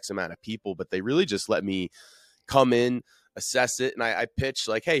for X amount of people, but they really just let me come in, assess it. And I pitch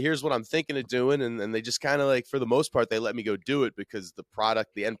like, hey, here's what I'm thinking of doing. And they just kind of like, for the most part, they let me go do it because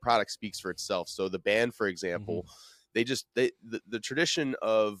the end product speaks for itself. So the band, for example, the tradition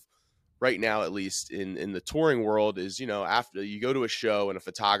of right now, at least in the touring world, is, after you go to a show and a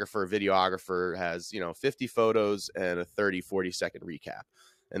photographer, a videographer has, 50 photos and a 30-40 second recap.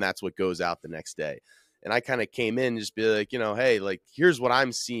 And that's what goes out the next day. And I kind of came in and just be like, hey, like, here's what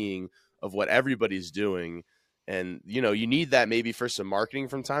I'm seeing of what everybody's doing. And, you need that maybe for some marketing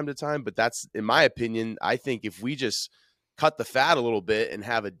from time to time. But that's, in my opinion, I think if we just cut the fat a little bit and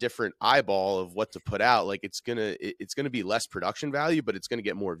have a different eyeball of what to put out, like it's gonna be less production value, but it's gonna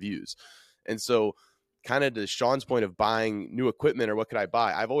get more views. And so, kind of to Sean's point of buying new equipment or what could I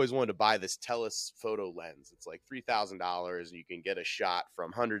buy, I've always wanted to buy this telephoto lens. It's like $3,000 and you can get a shot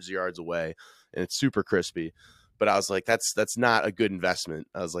from hundreds of yards away and it's super crispy. But I was like, that's not a good investment.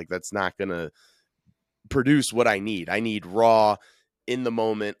 I was like, that's not gonna produce what I need. I need raw, in the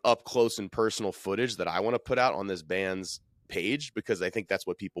moment, up close and personal footage that I want to put out on this band's page, because I think that's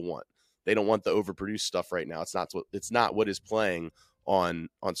what people want. They don't want the overproduced stuff right now. It's not what is playing on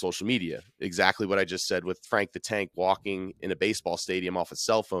social media. Exactly what I just said with Frank the Tank walking in a baseball stadium off a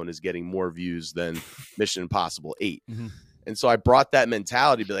cell phone is getting more views than Mission Impossible 8. Mm-hmm. And so I brought that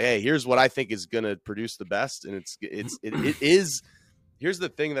mentality to be like, hey, here's what I think is going to produce the best. And it is, here's the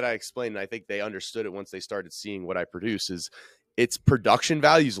thing that I explained. And I think they understood it once they started seeing what I produce is its production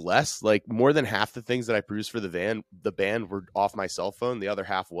values less. Like more than half the things that I produced for the band were off my cell phone. The other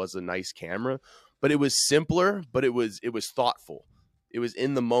half was a nice camera, but it was simpler, but it was thoughtful. It was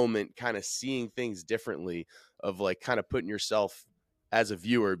in the moment, kind of seeing things differently, of like kind of putting yourself as a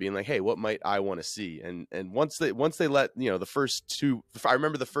viewer being like, hey, what might I want to see? And once they let, the first two, I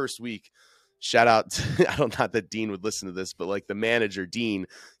remember the first week, shout out to, I don't know that Dean would listen to this, but like the manager, Dean,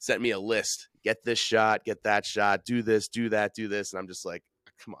 sent me a list, get this shot, get that shot, do this, do that, do this. And I'm just like,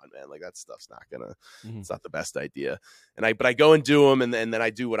 come on, man, like that stuff's not gonna, it's not the best idea. But I go and do them, and then I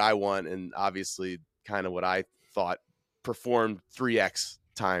do what I want. And obviously kind of what I thought performed 3x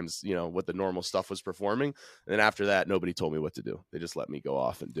times, what the normal stuff was performing. And then after that, nobody told me what to do. They just let me go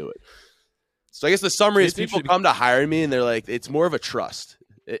off and do it. So I guess the summary is people come to hire me and they're like, it's more of a trust.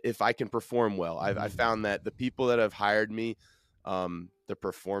 If I can perform well, I found that the people that have hired me, the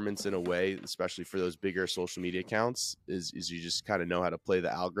performance in a way, especially for those bigger social media accounts, is you just kind of know how to play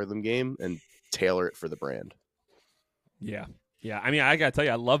the algorithm game and tailor it for the brand. Yeah. Yeah. I mean, I got to tell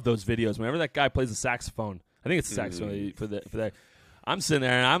you, I love those videos. Whenever that guy plays the saxophone, I think it's the saxophone for that. I'm sitting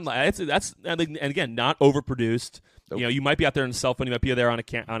there and I'm like, and again, not overproduced. Nope. You might be out there on a cell phone, you might be there on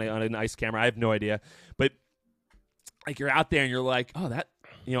a nice camera. I have no idea, but like you're out there and you're like, oh, that,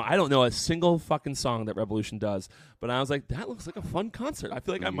 I don't know a single fucking song that Revolution does, but I was like, that looks like a fun concert. I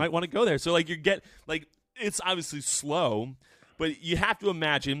feel like I might want to go there. So like it's obviously slow, but you have to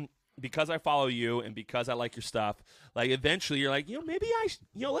imagine, because I follow you and because I like your stuff, like eventually you're like, maybe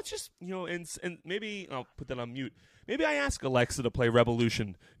let's just, and maybe I'll put that on mute. Maybe I ask Alexa to play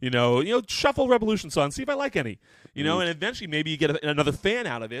Revolution, shuffle Revolution songs, see if I like any, and eventually maybe you get another fan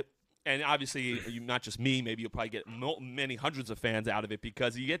out of it. And obviously, not just me, maybe you'll probably get many hundreds of fans out of it,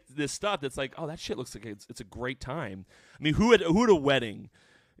 because you get this stuff that's like, oh, that shit looks like it's a great time. I mean, who at a wedding,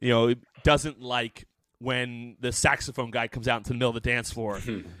 doesn't like when the saxophone guy comes out into the middle of the dance floor,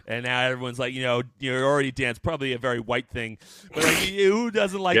 and now everyone's like, you're already danced, probably a very white thing, but like, who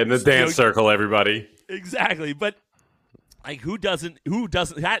doesn't like get in the dance circle, everybody? Exactly, but. Like who does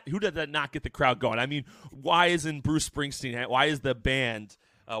that not get the crowd going? I mean, why isn't Bruce Springsteen? Why is the band?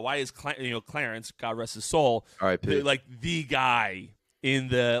 Why is Clarence, God rest his soul, R.I.P. like the guy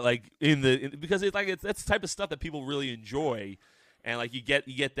because that's the type of stuff that people really enjoy. And like you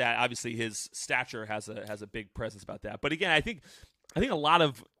get that. Obviously, his stature has a big presence about that. But again, I think a lot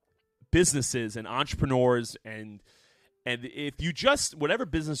of businesses and entrepreneurs and if you just whatever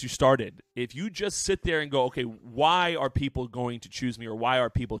business you started, if you just sit there and go, okay, why are people going to choose me, or why are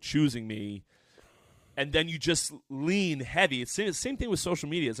people choosing me, and then you just lean heavy. It's the same thing with social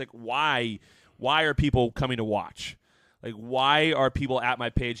media. It's like why are people coming to watch? Like why are people at my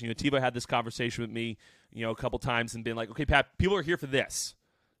page? Tebow had this conversation with me, a couple times and been like, okay, Pat, people are here for this.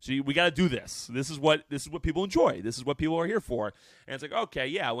 So we got to do this. This is what people enjoy. This is what people are here for. And it's like, okay,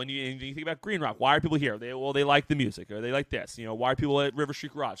 yeah. When you think about Green Rock, why are people here? They like the music, or they like this. Why are people at River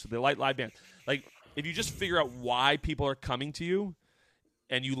Street Garage? So they like live bands. Like if you just figure out why people are coming to you,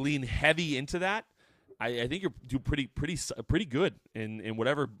 and you lean heavy into that, I think you're do pretty good in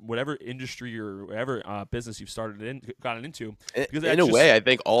whatever industry or whatever business you've gotten into. Because in a way, I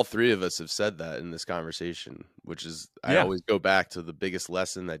think all three of us have said that in this conversation, which is I always go back to the biggest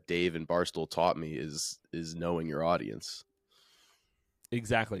lesson that Dave and Barstool taught me is knowing your audience.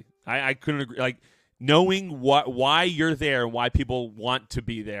 Exactly. I couldn't agree. Like knowing why you're there and why people want to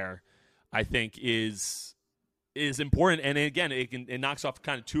be there, I think is important. And again, it knocks off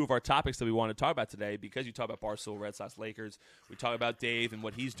kind of two of our topics that we want to talk about today, because you talk about Barstool, Red Sox, Lakers. We talk about Dave and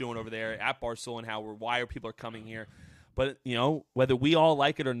what he's doing over there at Barstool and why people are coming here. But, whether we all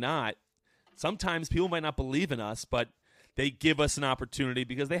like it or not, sometimes people might not believe in us, but they give us an opportunity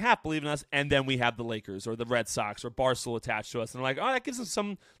because they have to believe in us, and then we have the Lakers or the Red Sox or Barstool attached to us. And they're like, oh, that gives us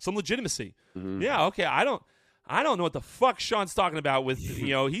some legitimacy. Mm-hmm. Yeah, okay, I don't know what the fuck Sean's talking about with,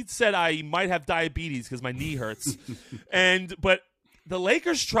 he said I might have diabetes because my knee hurts. But the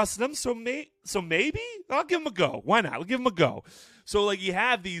Lakers trusted him, so maybe I'll give him a go. Why not? I'll give him a go. So, like, you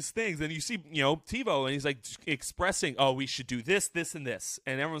have these things, and you see, Tebow, and he's, like, expressing, oh, we should do this, this, and this.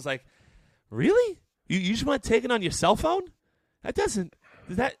 And everyone's like, really? You just want to take it on your cell phone? That doesn't...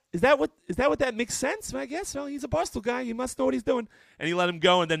 Is that what that makes sense? I guess. Well, he's a Barstool guy. He must know what he's doing. And you let him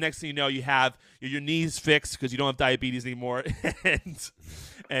go, and then next thing you know, you have your knees fixed because you don't have diabetes anymore,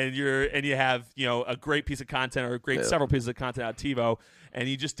 and you have a great piece of content, or several pieces of content out of TiVo, and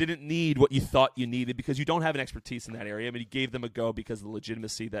you just didn't need what you thought you needed because you don't have an expertise in that area. I mean, you gave them a go because of the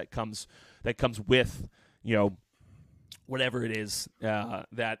legitimacy that comes with whatever it is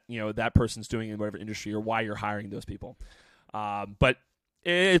that person's doing in whatever industry, or why you're hiring those people. But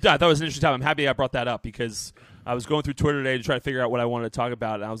I thought it was an interesting time. I'm happy I brought that up because I was going through Twitter today to try to figure out what I wanted to talk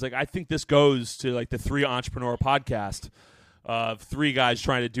about. And I was like, I think this goes to like the Three Entrepreneur podcast of three guys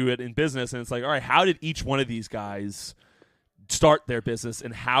trying to do it in business. And it's like, all right, how did each one of these guys start their business,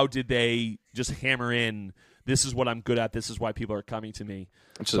 and how did they just hammer in, this is what I'm good at, this is why people are coming to me.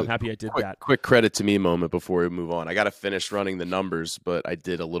 So I'm happy I did that. Quick credit to me moment before we move on. I got to finish running the numbers, but I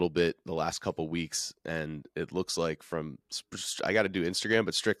did a little bit the last couple weeks, and it looks like I got to do Instagram,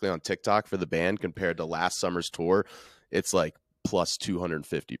 but strictly on TikTok for the band compared to last summer's tour, it's like plus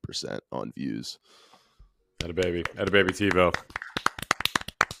 250% on views. Atta baby TiVo.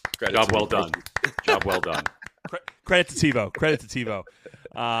 Job well done. Job well done. Credit to TiVo.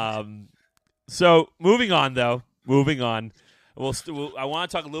 So moving on. I want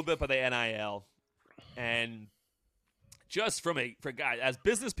to talk a little bit about the NIL, and just for guys as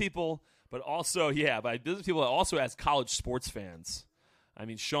business people, but also by business people, also as college sports fans. I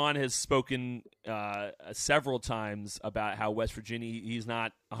mean, Sean has spoken several times about how West Virginia, he's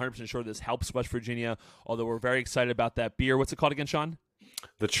not 100% sure this helps West Virginia, although we're very excited about that beer. What's it called again, Sean?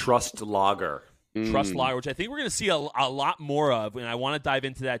 The Trust Lager. Trust Lager, which I think we're going to see a lot more of, and I want to dive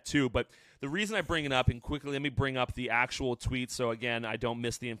into that too. But the reason I bring it up, and quickly let me bring up the actual tweet so, again, I don't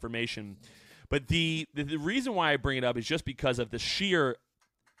miss the information. But the reason why I bring it up is just because of the sheer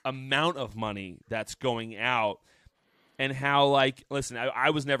amount of money that's going out, and how, like, listen,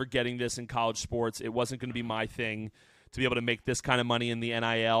 I was never getting this in college sports. It wasn't going to be my thing to be able to make this kind of money in the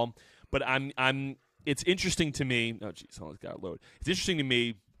NIL. But it's interesting to me. Oh, geez, someone's got to load. It's interesting to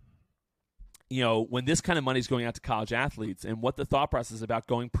me, when this kind of money is going out to college athletes, and what the thought process is about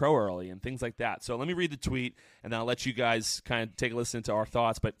going pro early and things like that. So let me read the tweet, and then I'll let you guys kind of take a listen to our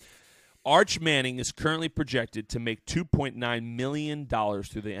thoughts. But Arch Manning is currently projected to make $2.9 million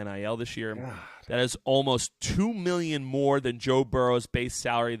through the NIL this year. God. That is almost $2 million more than Joe Burrow's base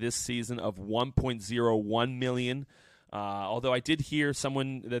salary this season of $1.01 million. Although I did hear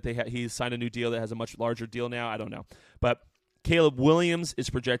someone that he signed a new deal that has a much larger deal now. I don't know. But Caleb Williams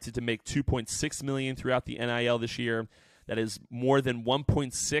is projected to make $2.6 million throughout the NIL this year. That is more than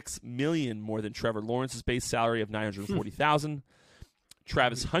 $1.6 million more than Trevor Lawrence's base salary of $940,000.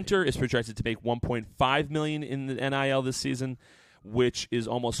 Travis Hunter is projected to make $1.5 million in the NIL this season, which is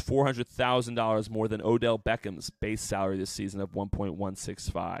almost $400,000 more than Odell Beckham's base salary this season of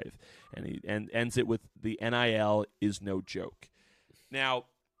 $1.165, and ends it with the NIL is no joke. Now,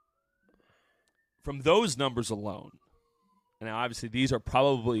 from those numbers alone, and now obviously these are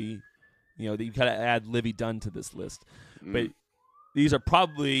probably, you got to add Livy Dunn to this list, but these are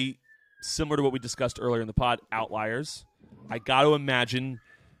probably similar to what we discussed earlier in the pod, outliers. I got to imagine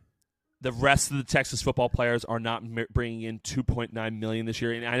the rest of the Texas football players are not bringing in $2.9 million this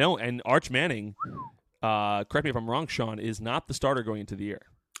year. And I know, and Arch Manning, correct me if I'm wrong, Sean, is not the starter going into the year.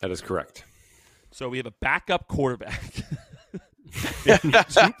 That is correct. So we have a backup quarterback.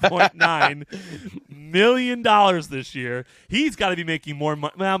 $2.9 million this year. He's got to be making more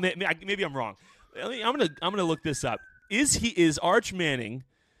money. Well, maybe I'm wrong. I'm gonna look this up. Is Arch Manning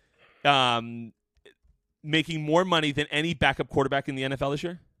making more money than any backup quarterback in the NFL this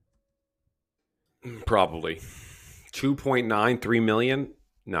year? Probably. 2.93 million?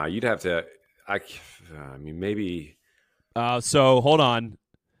 No, you'd have to maybe. So hold on.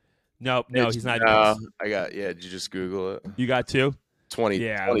 No, he's not. No, did you just Google it? You got two? 20.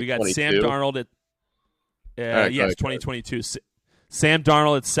 Yeah, we got Sam Darnold at. Right, yes, 2022. Sam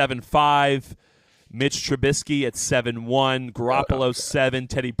Darnold at 7.5. Mitch Trubisky at 7.1. Garoppolo 7.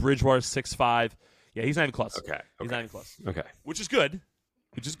 Teddy Bridgewater 6.5. Yeah, he's not even close. Okay. He's not even close. Okay. Which is good.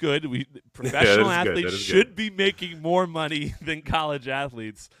 Professional athletes should be making more money than college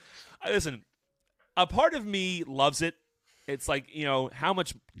athletes. Listen, a part of me loves it. It's like, how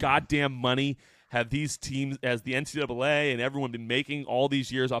much goddamn money have these teams, as the NCAA and everyone, been making all these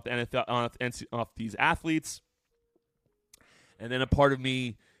years off the NFL, off these athletes? And then a part of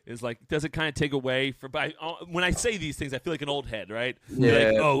me is like, does it kind of take away from? When I say these things, I feel like an old head, right?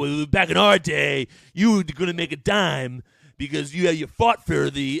 Yeah. Like, back in our day, you were going to make a dime because you fought for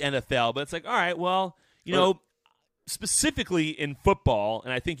the NFL. But it's like, all right, well, specifically in football,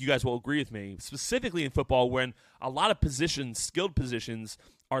 and I think you guys will agree with me, specifically in football, when a lot of positions, skilled positions,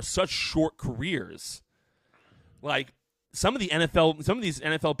 are such short careers. Like some of these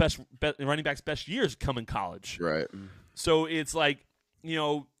NFL best running backs' best years come in college. Right. So it's like,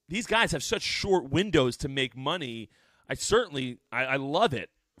 these guys have such short windows to make money. I love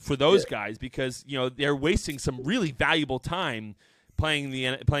it for those guys because, they're wasting some really valuable time playing in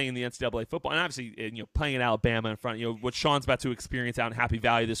the NCAA football, and obviously, playing in Alabama in front. What Sean's about to experience out in Happy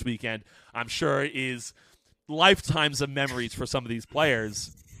Valley this weekend, I'm sure, lifetimes of memories for some of these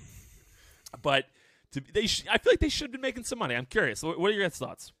players. But I feel like they should have been making some money. I'm curious. What are your guys'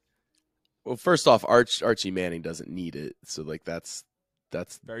 thoughts? Well, first off, Archie Manning doesn't need it, so that's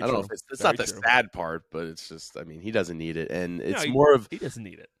very I don't true. know if it's Very not the true. sad part, but it's just he doesn't need it, and it's he doesn't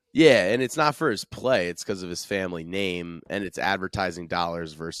need it. Yeah, and it's not for his play. It's because of his family name, and it's advertising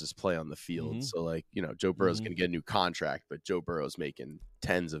dollars versus play on the field. Mm-hmm. So, Joe Burrow's going to get a new contract, but Joe Burrow's making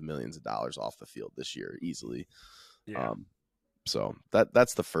tens of millions of dollars off the field this year easily. Yeah. So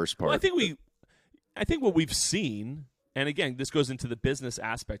that's the first part. Well, I think what we've seen, and again, this goes into the business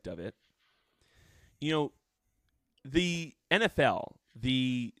aspect of it. The NFL,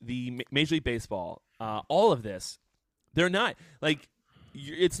 the Major League Baseball, all of this, they're not like.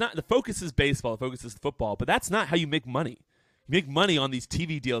 It's not the focus is baseball, the focus is football, but that's not how you make money. You make money on these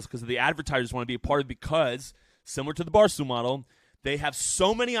TV deals because the advertisers want to be a part of it because, similar to the Barstool model, they have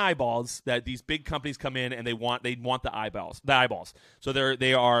so many eyeballs that these big companies come in and they want the eyeballs. So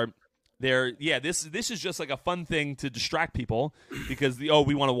this is just like a fun thing to distract people because we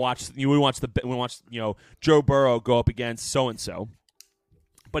want to watch Joe Burrow go up against so and so.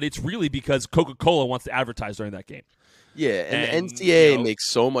 But it's really because Coca-Cola wants to advertise during that game. Yeah, and the NCAA makes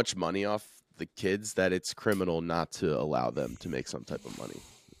so much money off the kids that it's criminal not to allow them to make some type of money.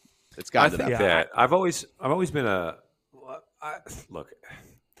 It's got to that. I've always been look.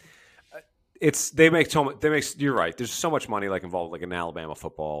 They make so much. You're right. There's so much money involved, in Alabama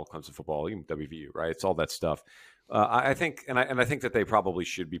football, Clemson football, even WVU. Right? It's all that stuff. I think, and I think that they probably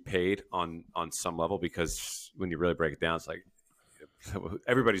should be paid on some level because when you really break it down, it's like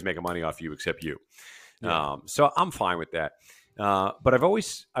everybody's making money off you except you. Yeah. So I'm fine with that. But I've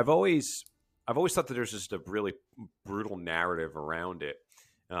always thought that there's just a really brutal narrative around it,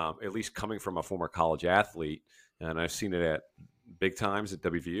 at least coming from a former college athlete. And I've seen it at big times at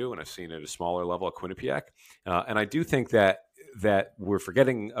WVU, and I've seen it at a smaller level at Quinnipiac. And I do think that we're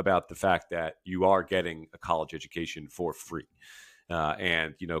forgetting about the fact that you are getting a college education for free.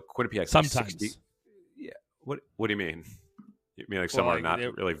 And, Quinnipiac sometimes. Yeah. What do you mean? You mean some are not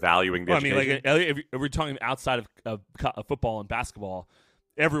really valuing the education? I mean, if we're talking outside of football and basketball,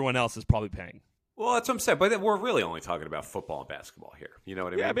 everyone else is probably paying. Well, that's what I'm saying. But we're really only talking about football and basketball here. You know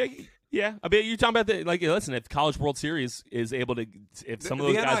what I mean? I mean, you're talking about listen, if College World Series is able to, if some of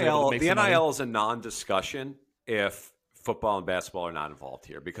those guys are able to make some NIL money, is a non-discussion if football and basketball are not involved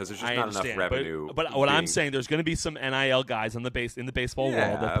here because there's just not enough revenue. But what I'm saying, there's going to be some NIL guys in the baseball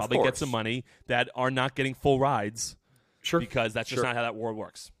world that probably get some money that are not getting full rides. Sure. Because that's just not how that world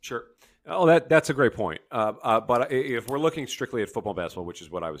works. Sure. Oh, that's a great point. But if we're looking strictly at football and basketball, which is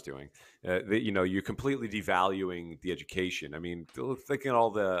what I was doing, you're completely devaluing the education. I mean, thinking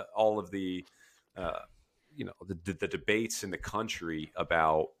all of the the debates in the country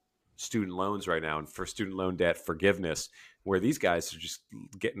about student loans right now and for student loan debt forgiveness, where these guys are just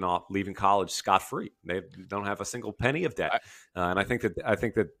leaving college scot-free. They don't have a single penny of debt, and I think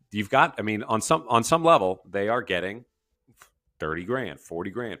that you've got. I mean, on some level, they are getting $30,000,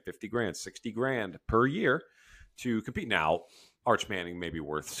 $40,000, $50,000, $60,000 per year to compete. Now, Arch Manning may be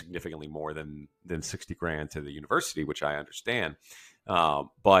worth significantly more than $60,000 to the university, which I understand. And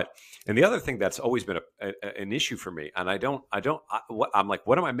the other thing that's always been an issue for me, and I'm like,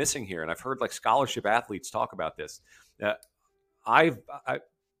 what am I missing here? And I've heard like scholarship athletes talk about this. They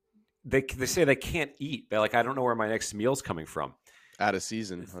say they can't eat. They're like, I don't know where my next meal's coming from. Out of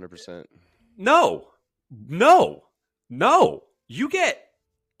season, 100%. No. You get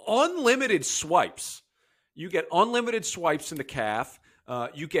unlimited swipes. You get unlimited swipes in the calf.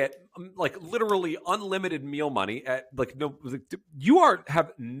 You get like literally unlimited meal money. You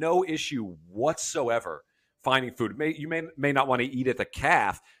have no issue whatsoever finding food. You may not want to eat at the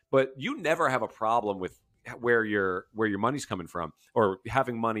calf, but you never have a problem with where your money's coming from or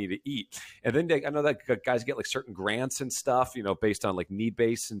having money to eat. And then I know that guys get like certain grants and stuff, based on like need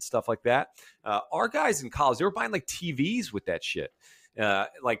base and stuff like that. Our guys in college, they were buying like TVs with that shit.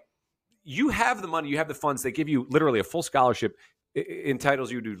 Like you have the money, you have the funds. They give you literally a full scholarship.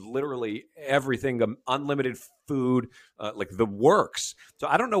 Entitles you to literally everything, unlimited food, like the works. So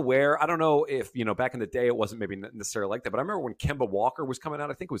I don't know if, back in the day it wasn't maybe necessarily like that, but I remember when Kemba Walker was coming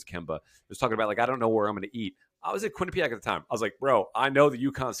out, I think it was Kemba, was talking about like, I don't know where I'm going to eat. I was at Quinnipiac at the time. I was like, bro, I know the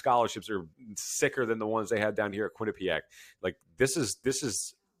UConn scholarships are sicker than the ones they had down here at Quinnipiac. Like this is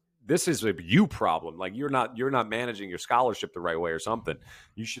a you problem. Like you're not managing your scholarship the right way or something.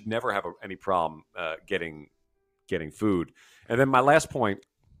 You should never have any problem getting food. And then my last point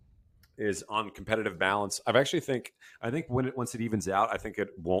is on competitive balance. I think once it evens out, I think it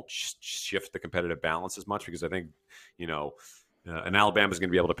won't shift the competitive balance as much because I think, an Alabama is going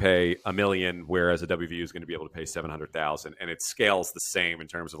to be able to pay $1 million, whereas a WVU is going to be able to pay $700,000, and it scales the same in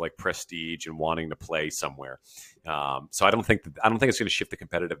terms of like prestige and wanting to play somewhere. So I don't think it's going to shift the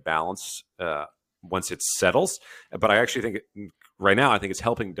competitive balance once it settles. But I actually think right now, I think it's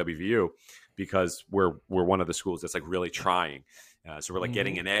helping WVU because we're one of the schools that's like really trying. So we're like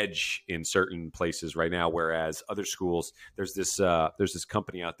getting an edge in certain places right now, whereas other schools, there's this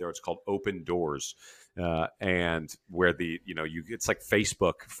company out there. It's called Open Doors. And where it's like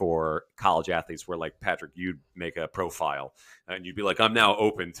Facebook for college athletes where like Patrick, you'd make a profile and you'd be like, I'm now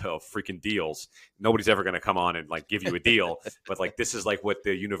open to freaking deals. Nobody's ever going to come on and like give you a deal. But like, this is like what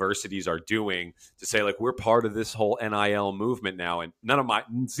the universities are doing to say, like, we're part of this whole NIL movement now. And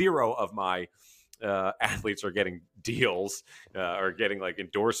zero of my athletes are getting deals or getting like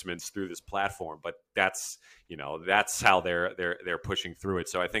endorsements through this platform, but that's how they're pushing through it.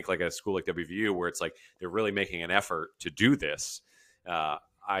 So I think like a school like WVU where it's like they're really making an effort to do this, I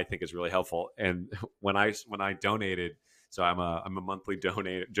think is really helpful. And when I donated, so I'm a monthly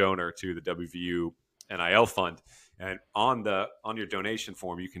donor to the WVU NIL fund, and on your donation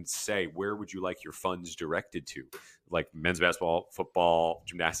form you can say where would you like your funds directed to, like men's basketball, football,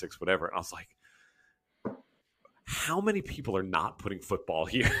 gymnastics, whatever. And I was like, how many people are not putting football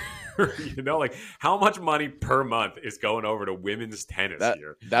here? Like how much money per month is going over to women's tennis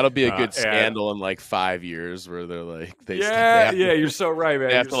here? That'll be a good scandal in like 5 years where they're like, you're so right, man.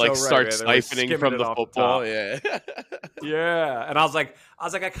 They have to like start siphoning from the football. Yeah. And I was like,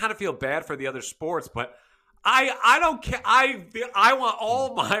 I kind of feel bad for the other sports, but I don't care. I want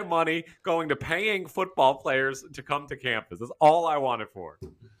all my money going to paying football players to come to campus. That's all I want it for.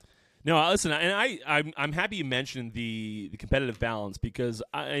 No, listen, and I'm happy you mentioned the competitive balance because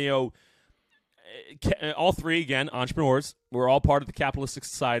all three, again, entrepreneurs, we're all part of the capitalistic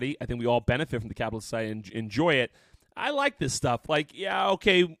society. I think we all benefit from the capitalist society and enjoy it. I like this stuff. Like, yeah,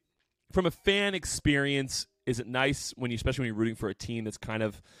 okay, from a fan experience, is it nice especially when you're rooting for a team that's kind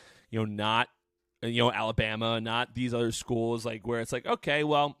of, not, Alabama, not these other schools, like where it's like, okay,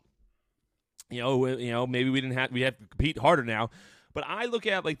 well, maybe we have to compete harder now. But I look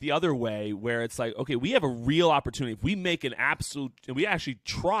at like the other way where it's like, okay, we have a real opportunity. If we make we actually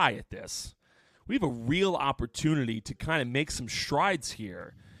try at this, we have a real opportunity to kind of make some strides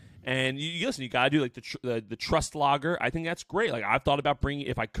here. And you listen, you got to do like the trust logger. I think that's great. Like I've thought about bringing,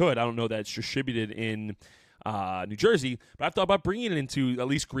 if I could, I don't know that it's distributed in New Jersey, but I've thought about bringing it into at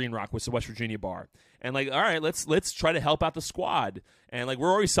least Green Rock, which is a West Virginia bar. And like, all right, let's try to help out the squad. And like,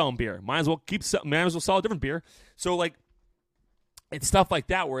 we're already selling beer. Might as well sell a different beer. So like, it's stuff like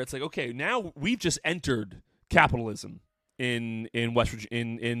that where it's like, okay, now we've just entered capitalism in West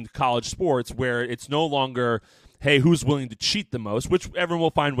Virginia, in college sports, where it's no longer, hey, who's willing to cheat the most, which everyone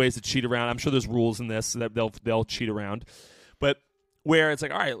will find ways to cheat around. I'm sure there's rules in this that they'll cheat around. But where it's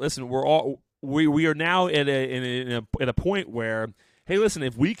like, all right, listen, we are now at a point where, hey, listen,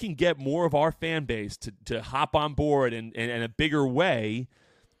 if we can get more of our fan base to hop on board in a bigger way,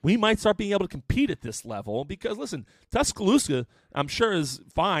 we might start being able to compete at this level. Because listen, Tuscaloosa, I'm sure, is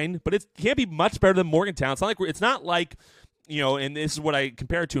fine, but it can't be much better than Morgantown. It's not like and this is what I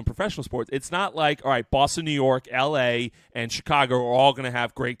compare it to in professional sports. It's not like, all right, Boston, New York, L.A., and Chicago are all going to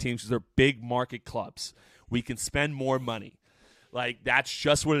have great teams because they're big market clubs. We can spend more money. Like, that's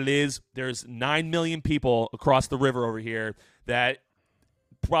just what it is. There's 9 million people across the river over here that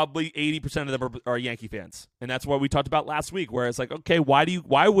probably 80% of them are Yankee fans. And that's what we talked about last week, where it's like, okay, why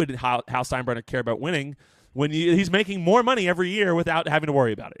would Hal Steinbrenner care about winning when he's making more money every year without having to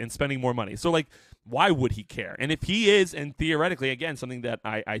worry about it and spending more money? So, like, why would he care? And if he is, and theoretically, again, something that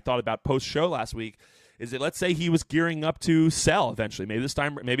I thought about post-show last week, is that let's say he was gearing up to sell eventually. Maybe this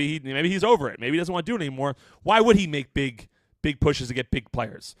time, maybe he's over it. Maybe he doesn't want to do it anymore. Why would he make big pushes to get big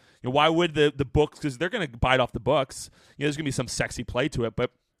players? Why would the books, because they're going to bite off the books. There's going to be some sexy play to it,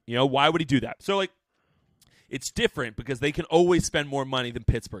 but why would he do that? So, like, it's different because they can always spend more money than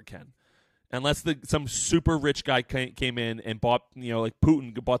Pittsburgh can. Unless some super rich guy came in and bought, like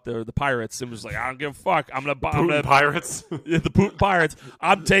Putin bought the Pirates and was like, I don't give a fuck. I'm gonna buy the Pirates. The Putin Pirates.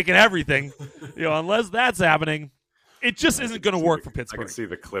 I'm taking everything. Unless that's happening, it just isn't going to work for Pittsburgh. I can see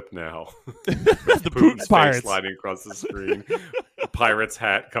the clip now. The Putin Pirates sliding across the screen. The Pirates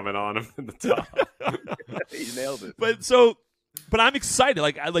hat coming on him in the top. He nailed it. But I'm excited.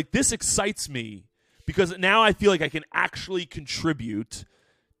 Like this excites me because now I feel like I can actually contribute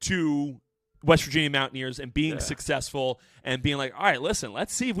to West Virginia Mountaineers and being successful and being like, all right, listen,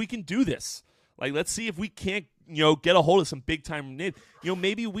 let's see if we can do this. Like, let's see if we can't, get a hold of some big time name.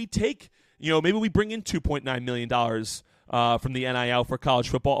 Maybe we take, maybe we bring in $2.9 million from the NIL for college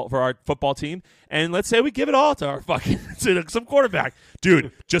football, for our football team. And let's say we give it all to our to some quarterback.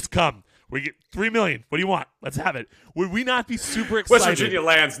 Dude, just come. We get $3 million. What do you want? Let's have it. Would we not be super excited? West Virginia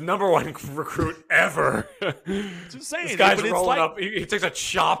lands #1 recruit ever. Just saying. This guy's rolling up. He takes a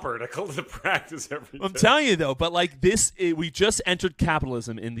chopper to practice every day. I'm telling you, though, but like this, we just entered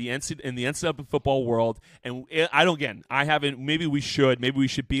capitalism in the NCAA football world, and I haven't. Maybe we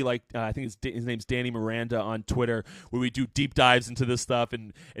should be like I think his name's Danny Miranda on Twitter, where we do deep dives into this stuff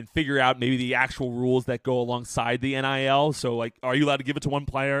and figure out maybe the actual rules that go alongside the NIL. So like, are you allowed to give it to one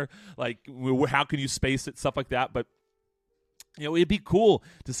player? Like, how can you space it? Stuff like that. But it'd be cool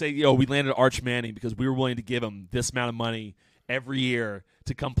to say, we landed Arch Manning because we were willing to give him this amount of money every year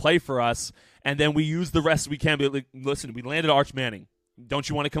to come play for us, and then we use the rest we can. But like, listen, we landed Arch Manning. Don't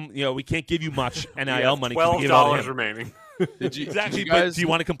you want to come? We can't give you much NIL money. $12 remaining. Exactly. But do you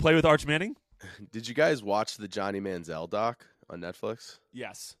want to come play with Arch Manning? Did you guys watch the Johnny Manziel doc on Netflix?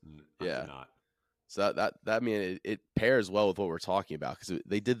 Yes. Yeah. I did not. So that it pairs well with what we're talking about, because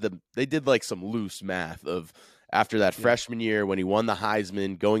they did like some loose math of after that freshman year when he won the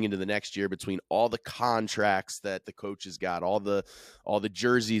Heisman, going into the next year, between all the contracts that the coaches got, all the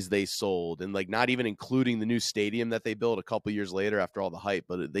jerseys they sold, and like not even including the new stadium that they built a couple years later after all the hype,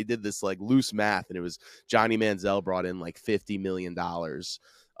 but they did this like loose math, and it was Johnny Manziel brought in like $50 million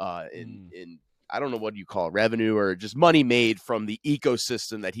in I don't know what you call it, revenue or just money made from the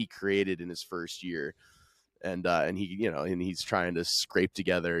ecosystem that he created in his first year. And he, and he's trying to scrape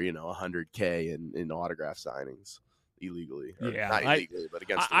together, $100K in autograph signings illegally. Yeah. Not illegally, but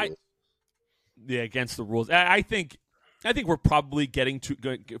against the rules. Yeah, against the rules. I think we're probably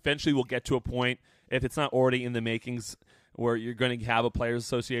eventually we'll get to a point, if it's not already in the makings, where you're going to have a players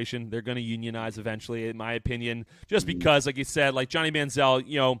association. They're going to unionize eventually, in my opinion, just because, like you said, like Johnny Manziel,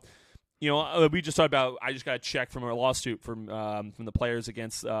 we just talked about. I just got a check from a lawsuit from the players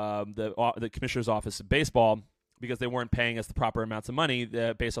against the commissioner's office of baseball because they weren't paying us the proper amounts of money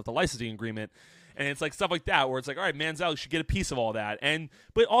based off the licensing agreement, and it's like stuff like that where it's like, all right, Manziel should get a piece of all that,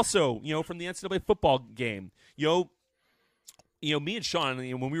 but also from the NCAA football game, me and Sean,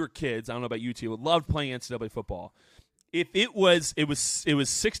 when we were kids, I don't know about you two, loved playing NCAA football. If it was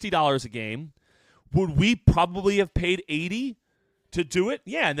 $60 a game, would we probably have paid $80? To do it,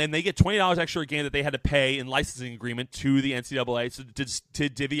 yeah, and then they get $20 extra a game that they had to pay in licensing agreement to the NCAA to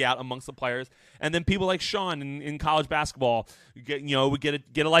divvy out amongst the players, and then people like Sean in college basketball would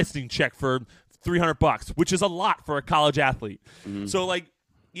get a licensing check for $300, which is a lot for a college athlete. Mm-hmm. So like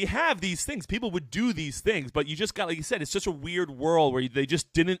you have these things, people would do these things, but you just got, like you said, it's such a weird world where they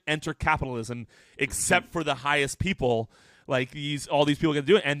just didn't enter capitalism except for the highest people. Like all these people get to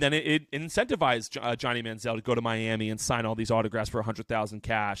do it, and then it incentivized Johnny Manziel to go to Miami and sign all these autographs for $100,000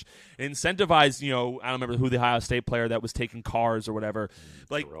 cash. It incentivized, I don't remember who the Ohio State player that was taking cars or whatever.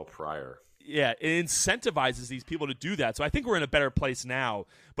 Like Terrell Pryor. Yeah, it incentivizes these people to do that. So I think we're in a better place now.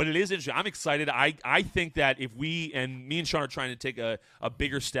 But it is interesting. I'm excited. I think that if me and Sean are trying to take a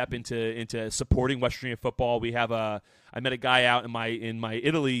bigger step into supporting West Virginia football. We have I met a guy out in my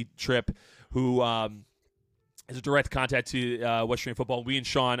Italy trip who is a direct contact to West Virginia football. We and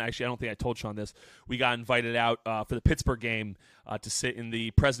Sean, actually, I don't think I told Sean this, we got invited out for the Pittsburgh game to sit in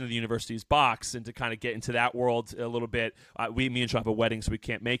the president of the university's box and to kind of get into that world a little bit. Me and Sean have a wedding, so we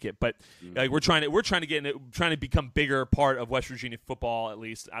can't make it. But we're trying to get trying to become bigger part of West Virginia football. At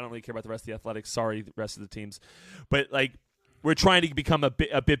least I don't really care about the rest of the athletics. Sorry, the rest of the teams, but like we're trying to become a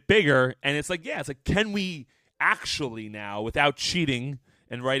bit bigger. And it's like can we actually now, without cheating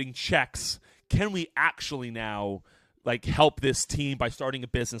and writing checks, can we actually now like help this team by starting a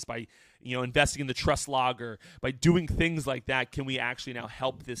business, by investing in the trust logger, by doing things like that? Can we actually now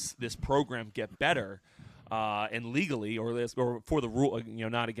help this program get better and legally or for the rule,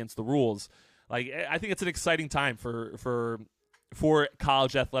 not against the rules? Like I think it's an exciting time for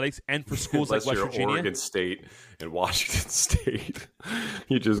college athletics and for schools like West Virginia. Oregon State and Washington State,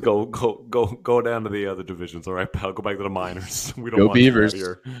 you just go down to the other divisions. All right, pal, go back to the minors. We don't go want Beavers.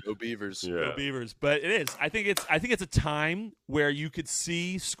 Here. Go Beavers. Yeah. Go Beavers. But it is. I think it's a time where you could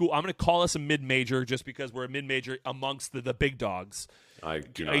see school. I'm going to call us a mid-major just because we're a mid-major amongst the big dogs. I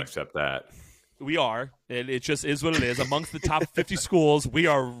do not accept that. We are. It just is what it is. Amongst the top 50 schools, we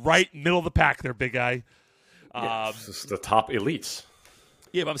are right middle of the pack there, big guy. It's the top elites.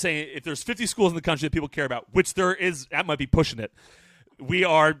 Yeah, but I'm saying if there's 50 schools in the country that people care about, which there is, that might be pushing it. We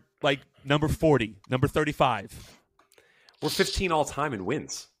are like number 40, number 35. We're 15 all time in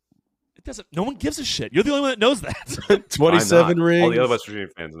wins. It doesn't. No one gives a shit. You're the only one that knows that. 27 rings. All the other West Virginia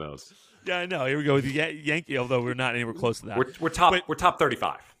fans knows. Yeah, I know. Here we go with the Yankee. Although we're not anywhere close to that. We're top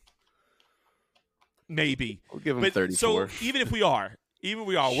 35. Maybe. We'll give them 34. So even if we are.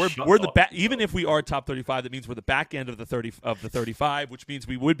 We're the back. Even if we are top 35, that means we're the back end of the 35, which means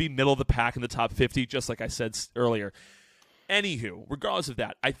we would be middle of the pack in the top 50, just like I said earlier. Anywho, regardless of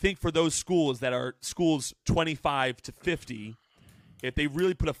that, I think for those schools that are schools 25 to 50, if they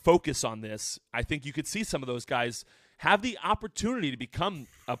really put a focus on this, I think you could see some of those guys have the opportunity to become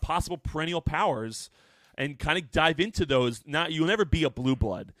a possible perennial powers and kind of dive into those. You'll never be a blue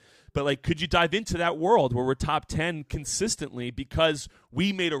blood. But, like, could you dive into that world where we're top 10 consistently because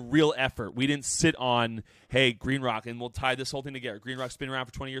we made a real effort? We didn't sit on, hey, Green Rock, and we'll tie this whole thing together. Green Rock's been around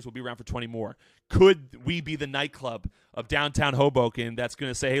for 20 years. We'll be around for 20 more. Could we be the nightclub of downtown Hoboken that's going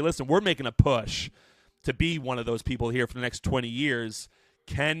to say, hey, listen, we're making a push to be one of those people here for the next 20 years?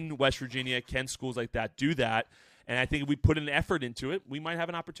 Can West Virginia, can schools like that do that? And I think if we put an effort into it, we might have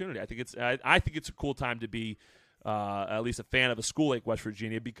an opportunity. I think it's a cool time to be at least a fan of a school like West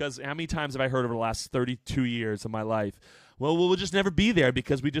Virginia, because how many times have I heard over the last 32 years of my life, well, we'll just never be there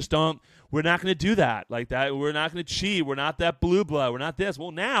because we're not going to do that like that. We're not going to cheat. We're not that blue blood. We're not this. Well,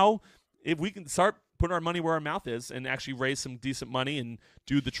 now if we can start putting our money where our mouth is and actually raise some decent money and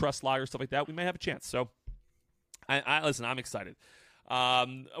do the trust logger stuff like that, we might have a chance. So listen, I'm excited.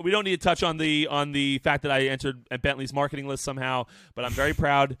 We don't need to touch on the fact that I entered Bentley's marketing list somehow, but I'm very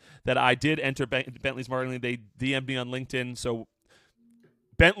proud that I did enter Bentley's marketing list. They DM'd me on LinkedIn, so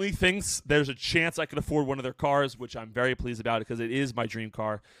Bentley thinks there's a chance I could afford one of their cars, which I'm very pleased about because it is my dream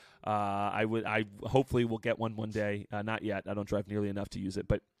car. I hopefully will get one day. Not yet. I don't drive nearly enough to use it,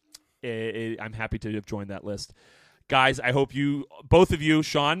 but I'm happy to have joined that list. Guys, I hope both of you,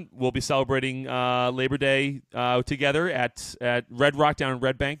 Sean, will be celebrating Labor Day together at Red Rock down in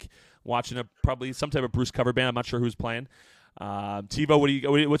Red Bank, watching probably some type of Bruce cover band. I'm not sure who's playing.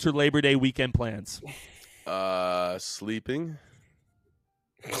 TiVo, what's your Labor Day weekend plans? Sleeping.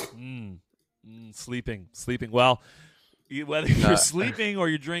 Sleeping. Well, whether you're sleeping or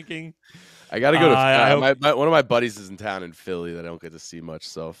you're drinking. I got to go to one of my buddies is in town in Philly that I don't get to see much.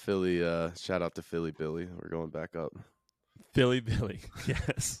 So Philly, shout out to Philly Billy. We're going back up. Philly Billy,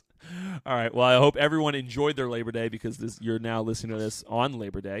 yes. All right. Well, I hope everyone enjoyed their Labor Day because you're now listening to this on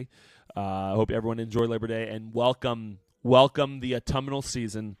Labor Day. I hope everyone enjoyed Labor Day and welcome the autumnal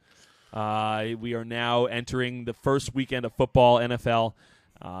season We are now entering the first weekend of football, NFL,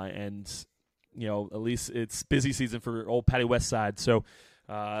 and at least it's busy season for old Patty West side. So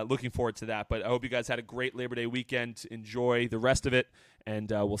looking forward to that. But I hope you guys had a great Labor Day weekend. Enjoy the rest of it, and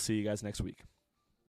we'll see you guys next week.